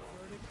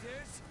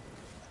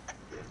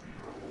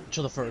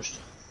 To the first.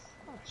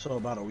 So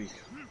about a week.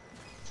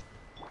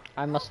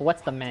 I must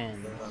wet the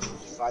man.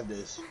 5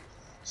 days.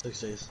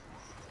 6 days.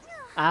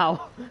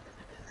 Ow.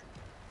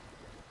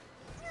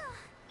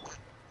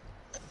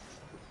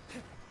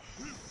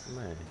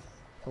 Man.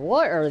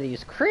 What are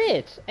these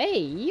crits? Hey,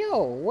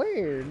 yo,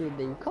 where did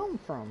they come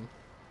from?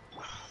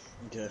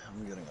 Okay,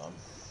 I'm getting on.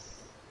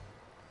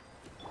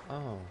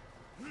 Oh.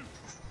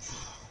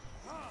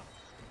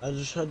 I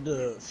just had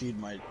to feed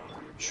my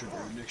sugar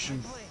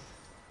addiction.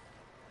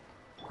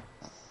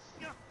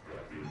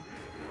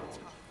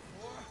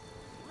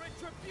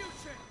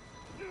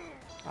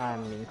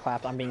 I'm being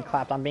clapped, I'm being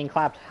clapped, I'm being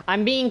clapped.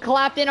 I'm being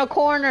clapped in a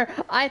corner!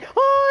 I'm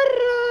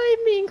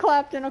being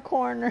clapped in a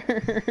corner!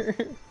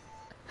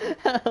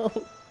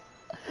 Help!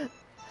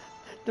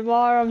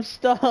 Tomorrow I'm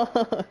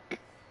stuck!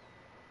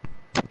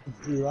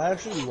 Dude, I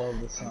actually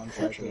love the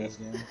soundtrack of this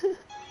game.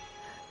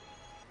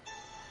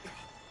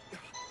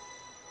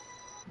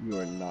 You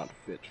are not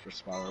fit for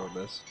Spiral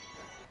Abyss.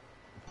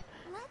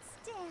 Let's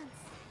dance.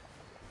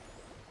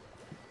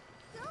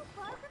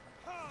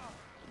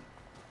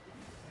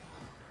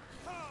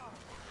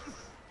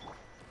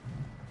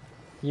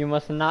 You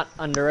must not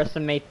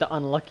underestimate the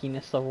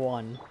unluckiness of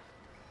one.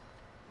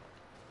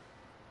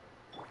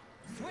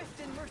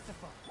 Swift and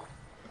merciful.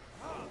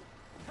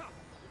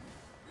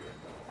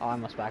 Oh, I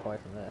must back away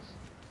from this.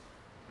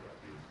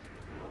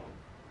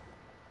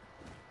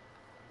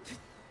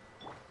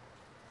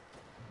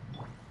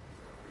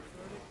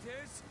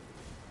 Verdict is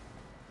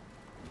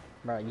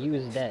Bro, you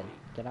is dead.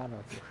 Get out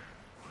of here.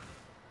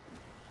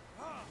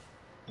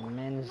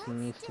 Men's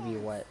needs to be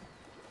wet.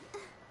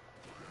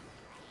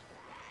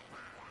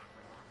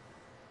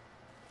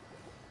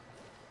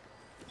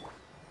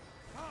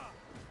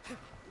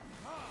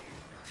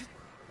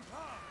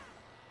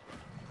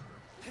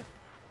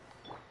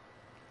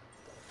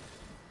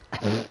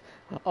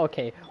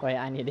 Okay, wait,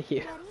 I need to heal.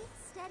 Ready,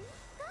 steady,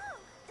 go!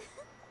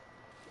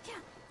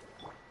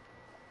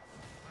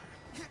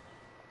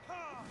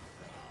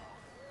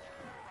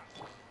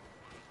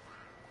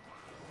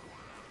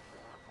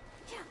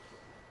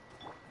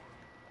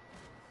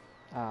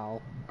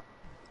 Ow.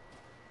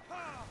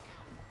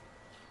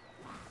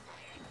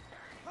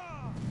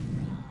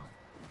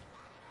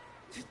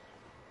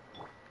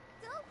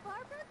 Go,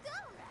 Barbara, go!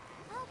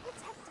 I'll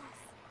protect us.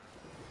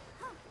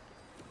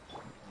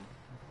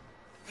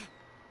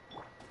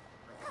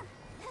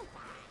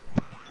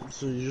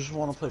 So you just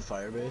want to play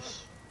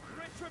Firebase?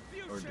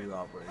 Or retribution. do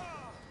Outbreak?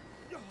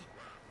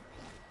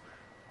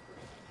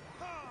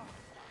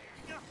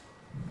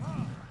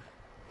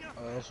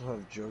 I also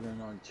have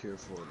Juggernaut tier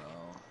 4 now.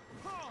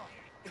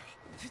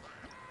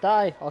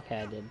 Die!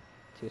 Okay, I did.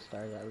 2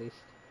 stars at least.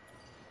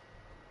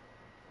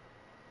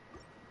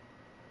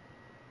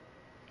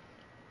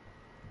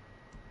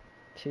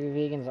 Two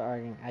vegans are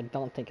arguing. I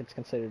don't think it's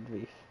considered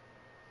beef.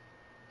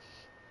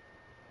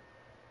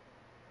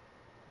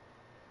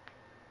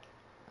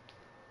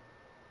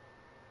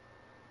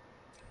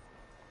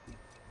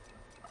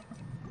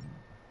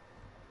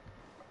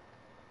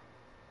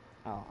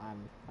 Oh,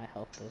 my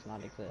health does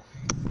not exist.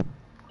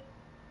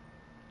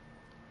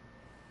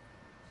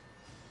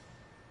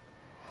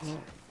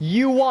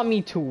 You want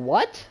me to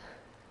what?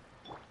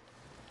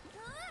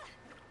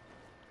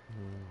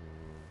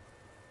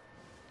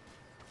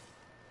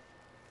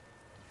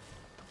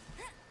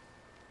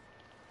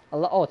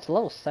 Oh, it's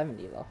level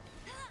 70 though.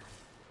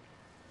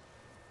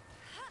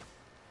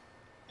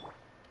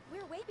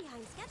 We're way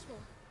behind schedule.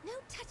 No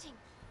touching.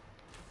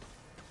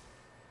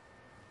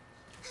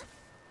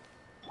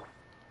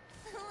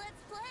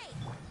 Let's play.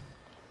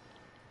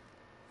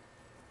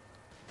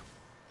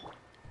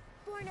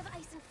 Born of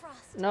ice and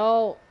frost.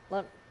 No,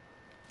 let.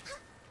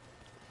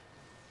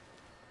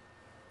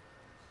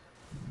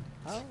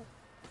 Oh.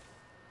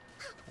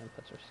 And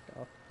puts her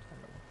skull.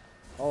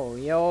 Oh,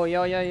 yo,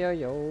 yo, yo, yo,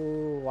 yo.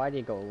 Why do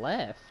you go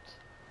left?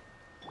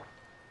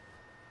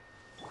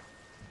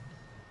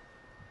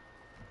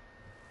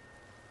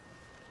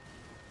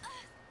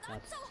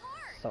 Not so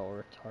hard.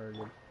 So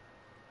retarded.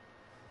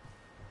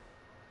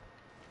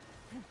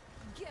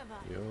 Give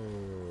up. Yo,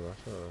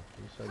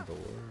 you said the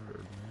word,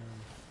 man.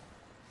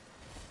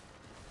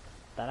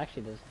 That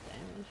actually does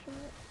damage to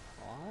it?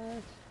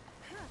 What?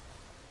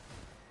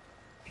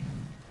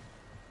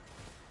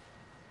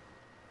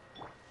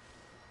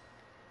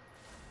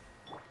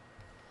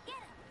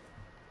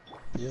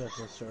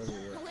 Yes, I started it.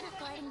 Wouldn't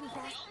gliding be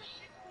fast?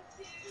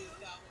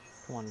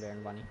 Come on,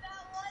 Baron Bunny.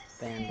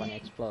 Baron Bunny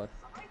explode.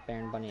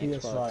 Baron Bunny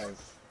explode. PS5.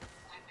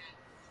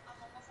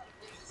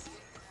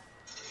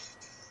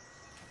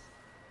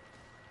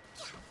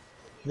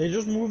 They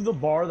just moved the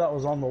bar that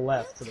was on the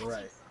left to the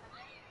right.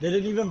 They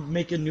didn't even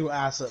make a new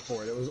asset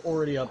for it. It was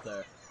already up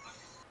there.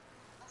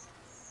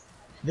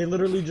 They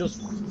literally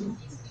just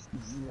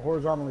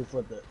horizontally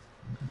flipped it.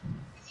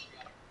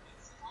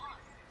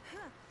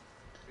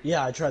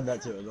 Yeah, I tried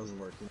that too. It doesn't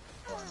work.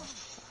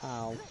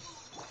 Ow.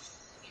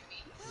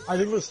 I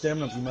think with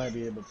stamina you might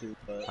be able to,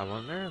 but I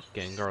wonder if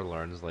Gengar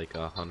learns like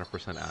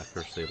 100%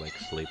 accuracy, like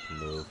sleep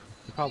move.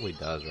 He probably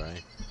does,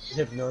 right?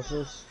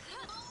 hypnosis.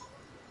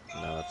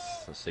 No,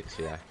 it's a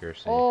 60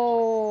 accuracy.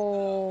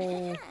 Oh.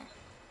 Wait,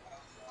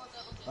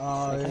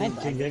 can I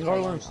Can die?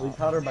 Gengar learn sleep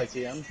powder by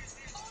TM?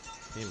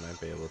 He might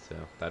be able to.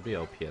 That'd be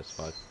OP as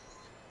fuck.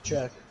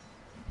 Check.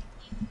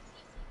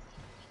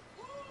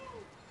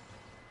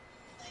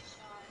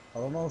 I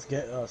don't know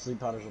if sleep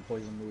powder's a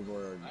poison move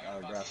or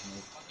a grass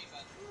move.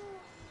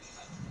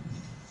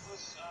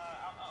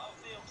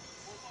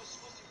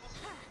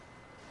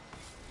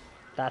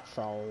 That's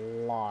a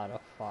lot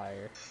of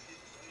fire.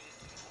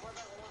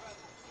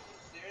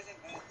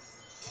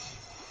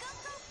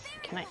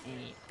 Can I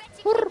aim? Bet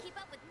you can't keep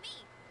up with me.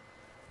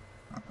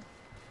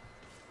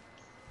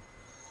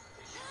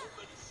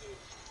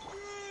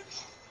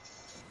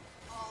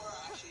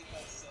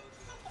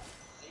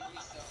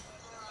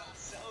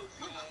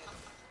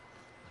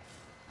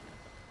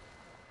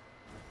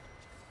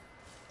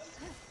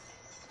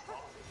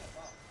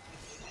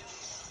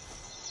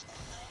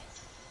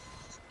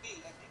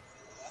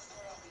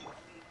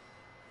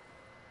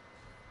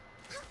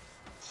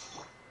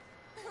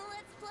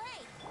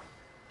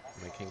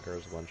 My Gengar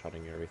is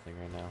one-shotting everything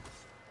right now.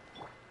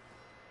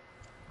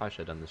 Probably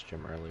should have done this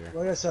gym earlier.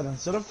 Like I said,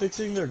 instead of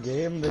fixing their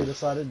game, they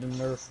decided to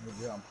nerf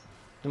the jump.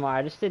 Tomorrow,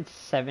 I just did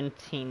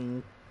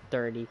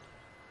 1730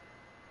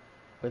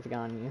 with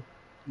Ganyu.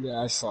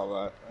 Yeah, I saw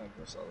that.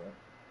 I saw that.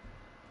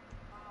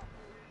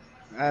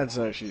 That's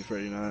actually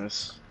pretty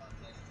nice.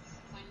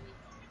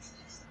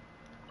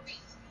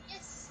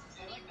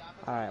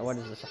 Alright, what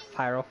is this? A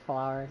pyro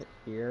flower?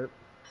 Yep.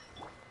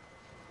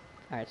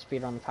 Alright,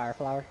 speed on the pyro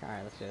flower.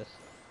 Alright, let's do this.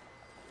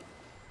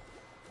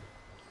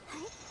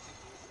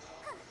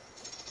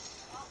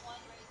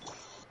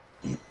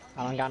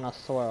 I don't got no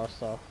swirl,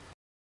 so.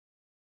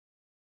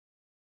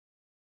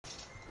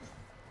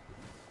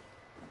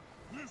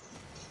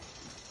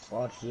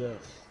 Watch this.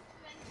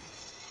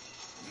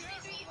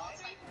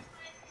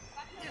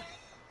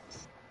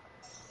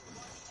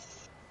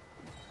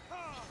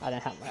 I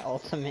didn't have my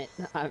ultimate.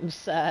 I'm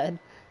sad.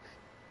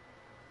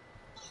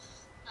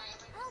 I'll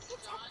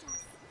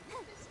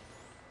protect us.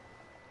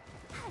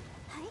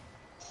 Hi.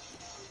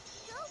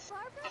 Go,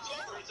 Barbara.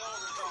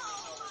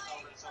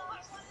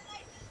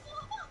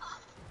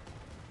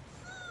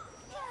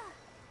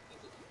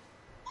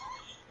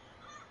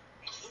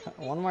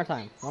 One more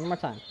time. One more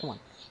time. Come on.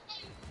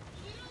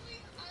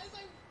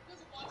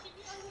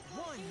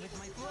 One with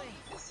my blade.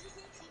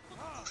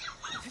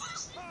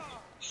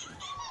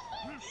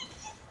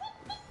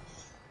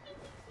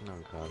 Oh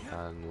god,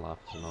 that and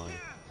left's annoying.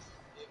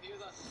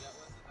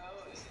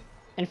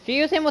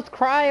 Infuse him with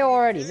cryo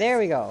already. There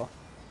we go.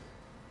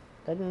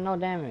 That did no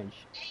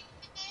damage.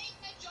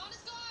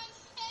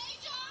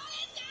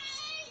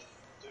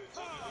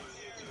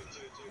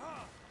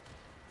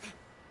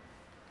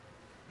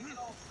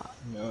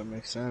 No, it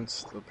makes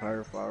sense. The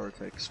pyro flower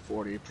takes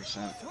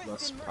 40%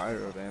 less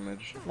pyro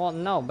damage. Well,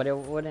 no, but it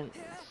wouldn't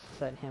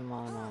set him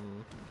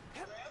on,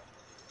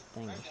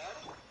 thing.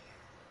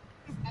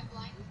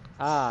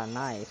 Ah,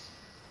 nice.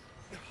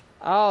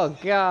 Oh,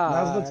 God.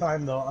 Now's the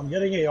time, though. I'm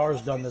getting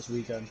ARs done this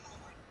weekend.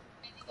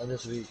 Or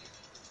this week.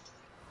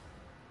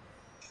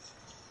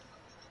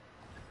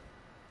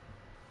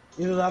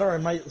 Either that or I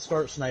might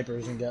start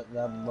snipers and get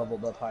them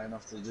leveled up high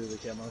enough to do the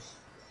camos.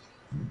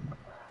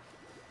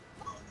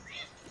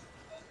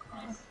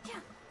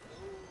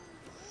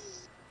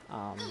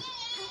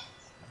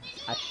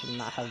 I should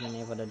not have been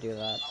able to do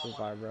that to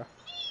Barbara.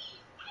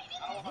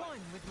 One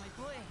with my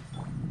blade.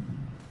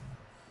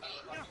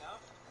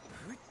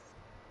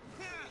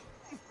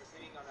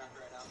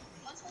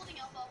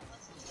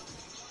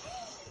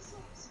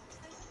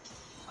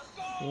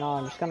 No,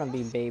 I'm just gonna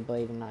be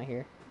Beyblade and not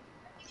here.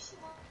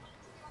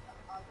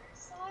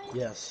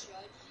 Yes.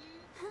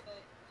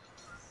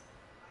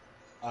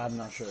 I'm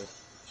not sure. Let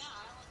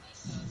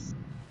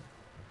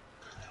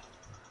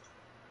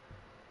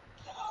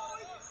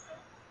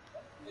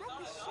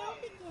the show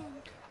begin.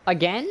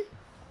 Again?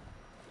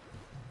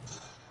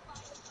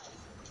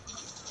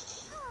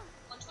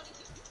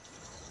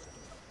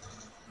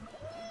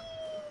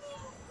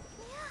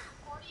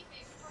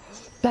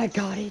 That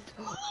got it!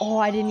 Oh,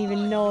 I didn't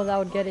even know that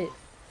would get it.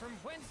 From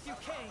whence you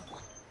came.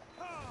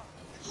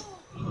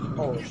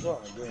 Oh, we're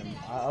still in the game.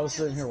 I was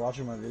sitting here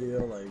watching my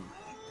video, like...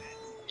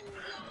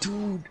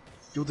 Dude!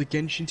 Yo, the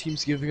Genshin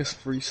team's giving us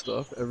free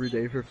stuff every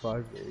day for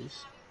 5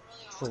 days.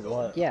 For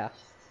what? Yeah.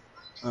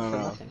 I don't For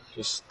know. nothing.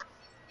 Just...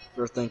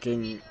 They're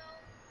thinking...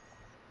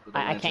 for the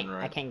I lantern, can't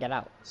right? I can't get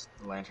out. It's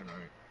the lantern,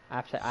 right?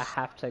 I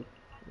have to, you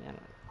know,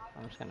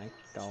 I'm just gonna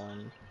go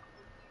and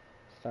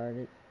start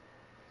it.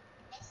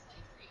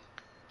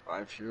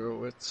 5 hero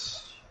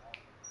wits.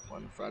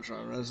 1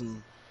 fragile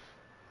resin.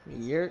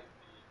 Yep.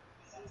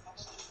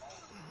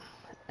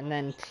 And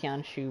then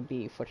Tianshu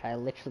beef, which I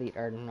literally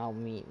earned no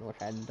meat,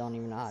 which I don't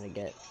even know how to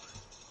get.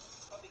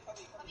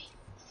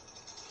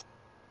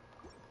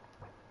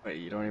 Wait,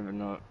 you don't even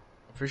know...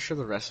 I'm pretty sure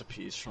the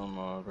recipe's from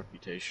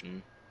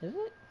Reputation. Is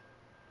it?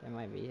 It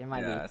might be. It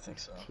might Yeah, be I think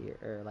so. tier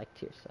or like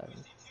tier 7,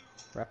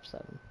 rep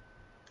 7.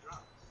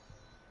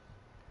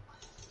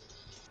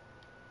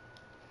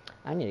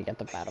 I need to get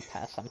the battle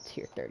pass on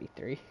tier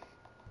 33.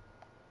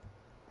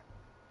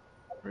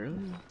 Really?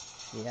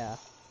 Yeah.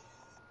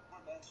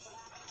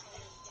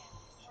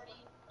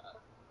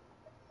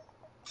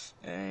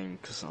 Dang,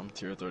 cause I'm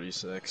tier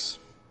 36.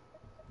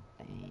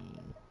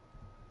 Dang.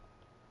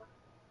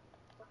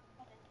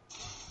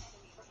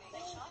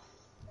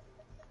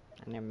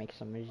 I need to make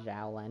some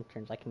Zhao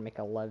lanterns. I can make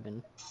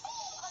 11.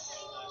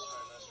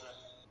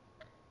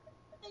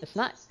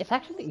 It's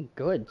actually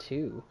good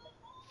too.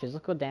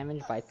 Physical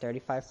damage by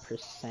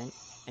 35%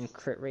 and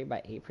crit rate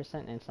by 8%,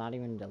 and it's not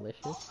even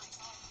delicious.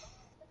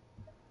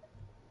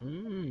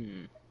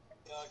 Mmm.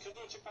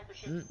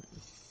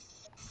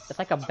 It's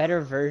like a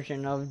better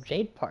version of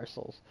Jade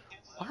Parcels.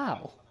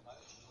 Wow.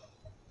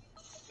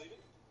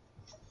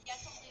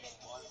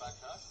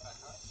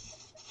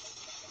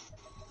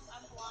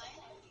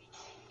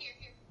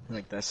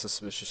 Like that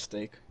suspicious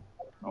steak.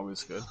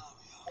 Always good.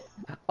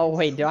 Oh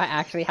wait, do I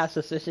actually have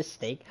suspicious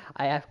steak?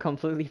 I have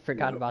completely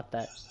forgot about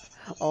that.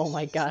 Oh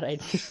my god, I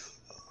do.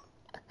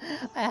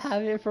 I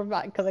have it from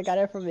because I got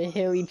it from a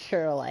hilly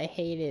churl. I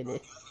hated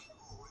it.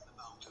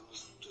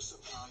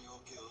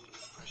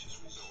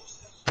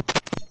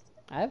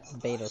 I have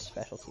beta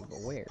specialty, but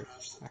where?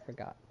 I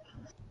forgot.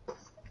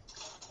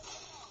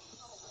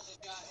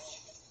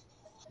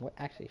 What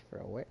actually for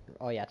a where?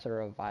 Oh yeah, it's a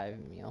revive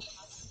meal.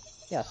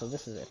 Yeah, so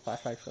this is it.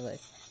 Flashlight fillet.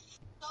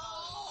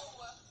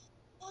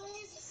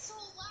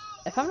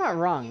 If I'm not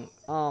wrong,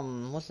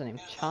 what's the name?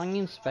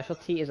 Changyun's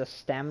specialty is a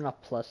stamina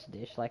plus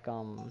dish, like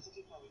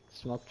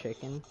smoked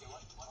chicken.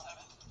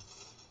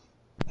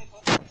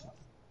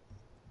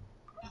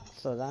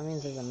 So that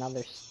means there's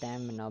another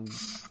stamina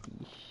dish.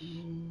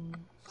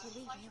 Could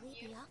we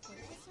really be off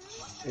focus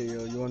now? Hey,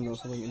 yo, you wanna know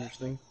something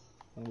interesting?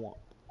 What?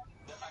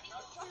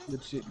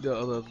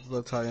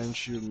 The tie-in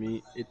shoe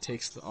meat, it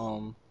takes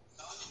the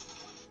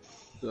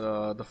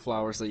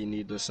flowers that you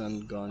need to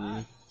send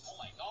Ganyu.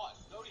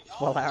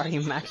 Well, I already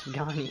maxed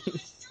Gani.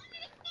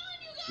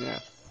 Yeah.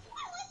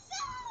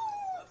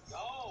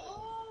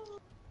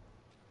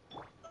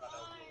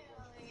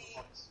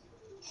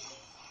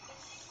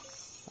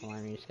 Oh,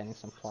 I'm just getting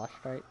some flash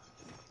right.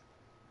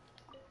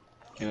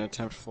 In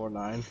attempt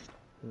 4-9.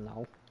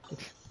 No.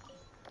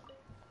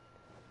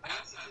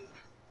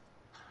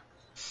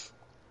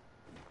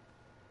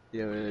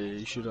 Yeah,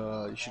 you should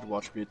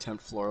watch me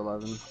attempt floor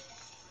 11.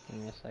 Give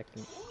me a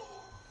second.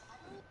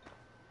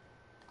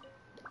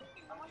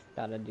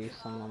 Gotta do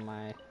some of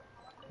my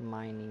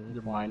mining.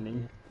 You're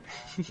mining.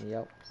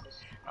 Yep.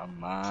 I'm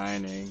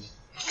mining.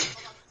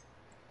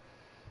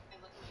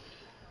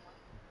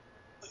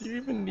 Do you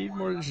even need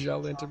more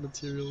gel lantern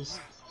materials?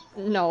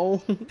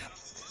 No.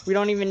 We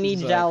don't even need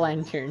gel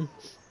Exactly. lanterns.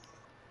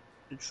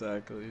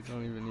 Exactly, you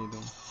don't even need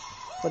them.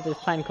 But there's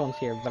pine cones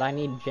here, but I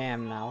need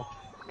jam now.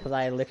 Because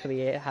I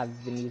literally have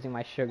been using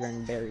my sugar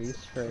and berries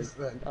for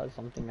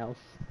something else.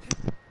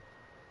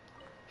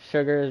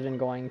 Sugar has been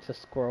going to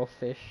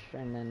squirrelfish,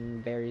 and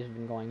then berries have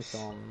been going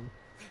to,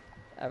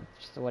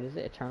 what is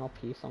it, Eternal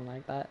Peace, something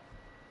like that.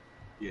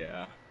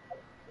 Yeah.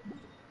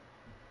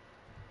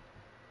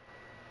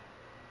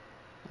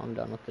 I'm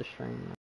done with this stream now.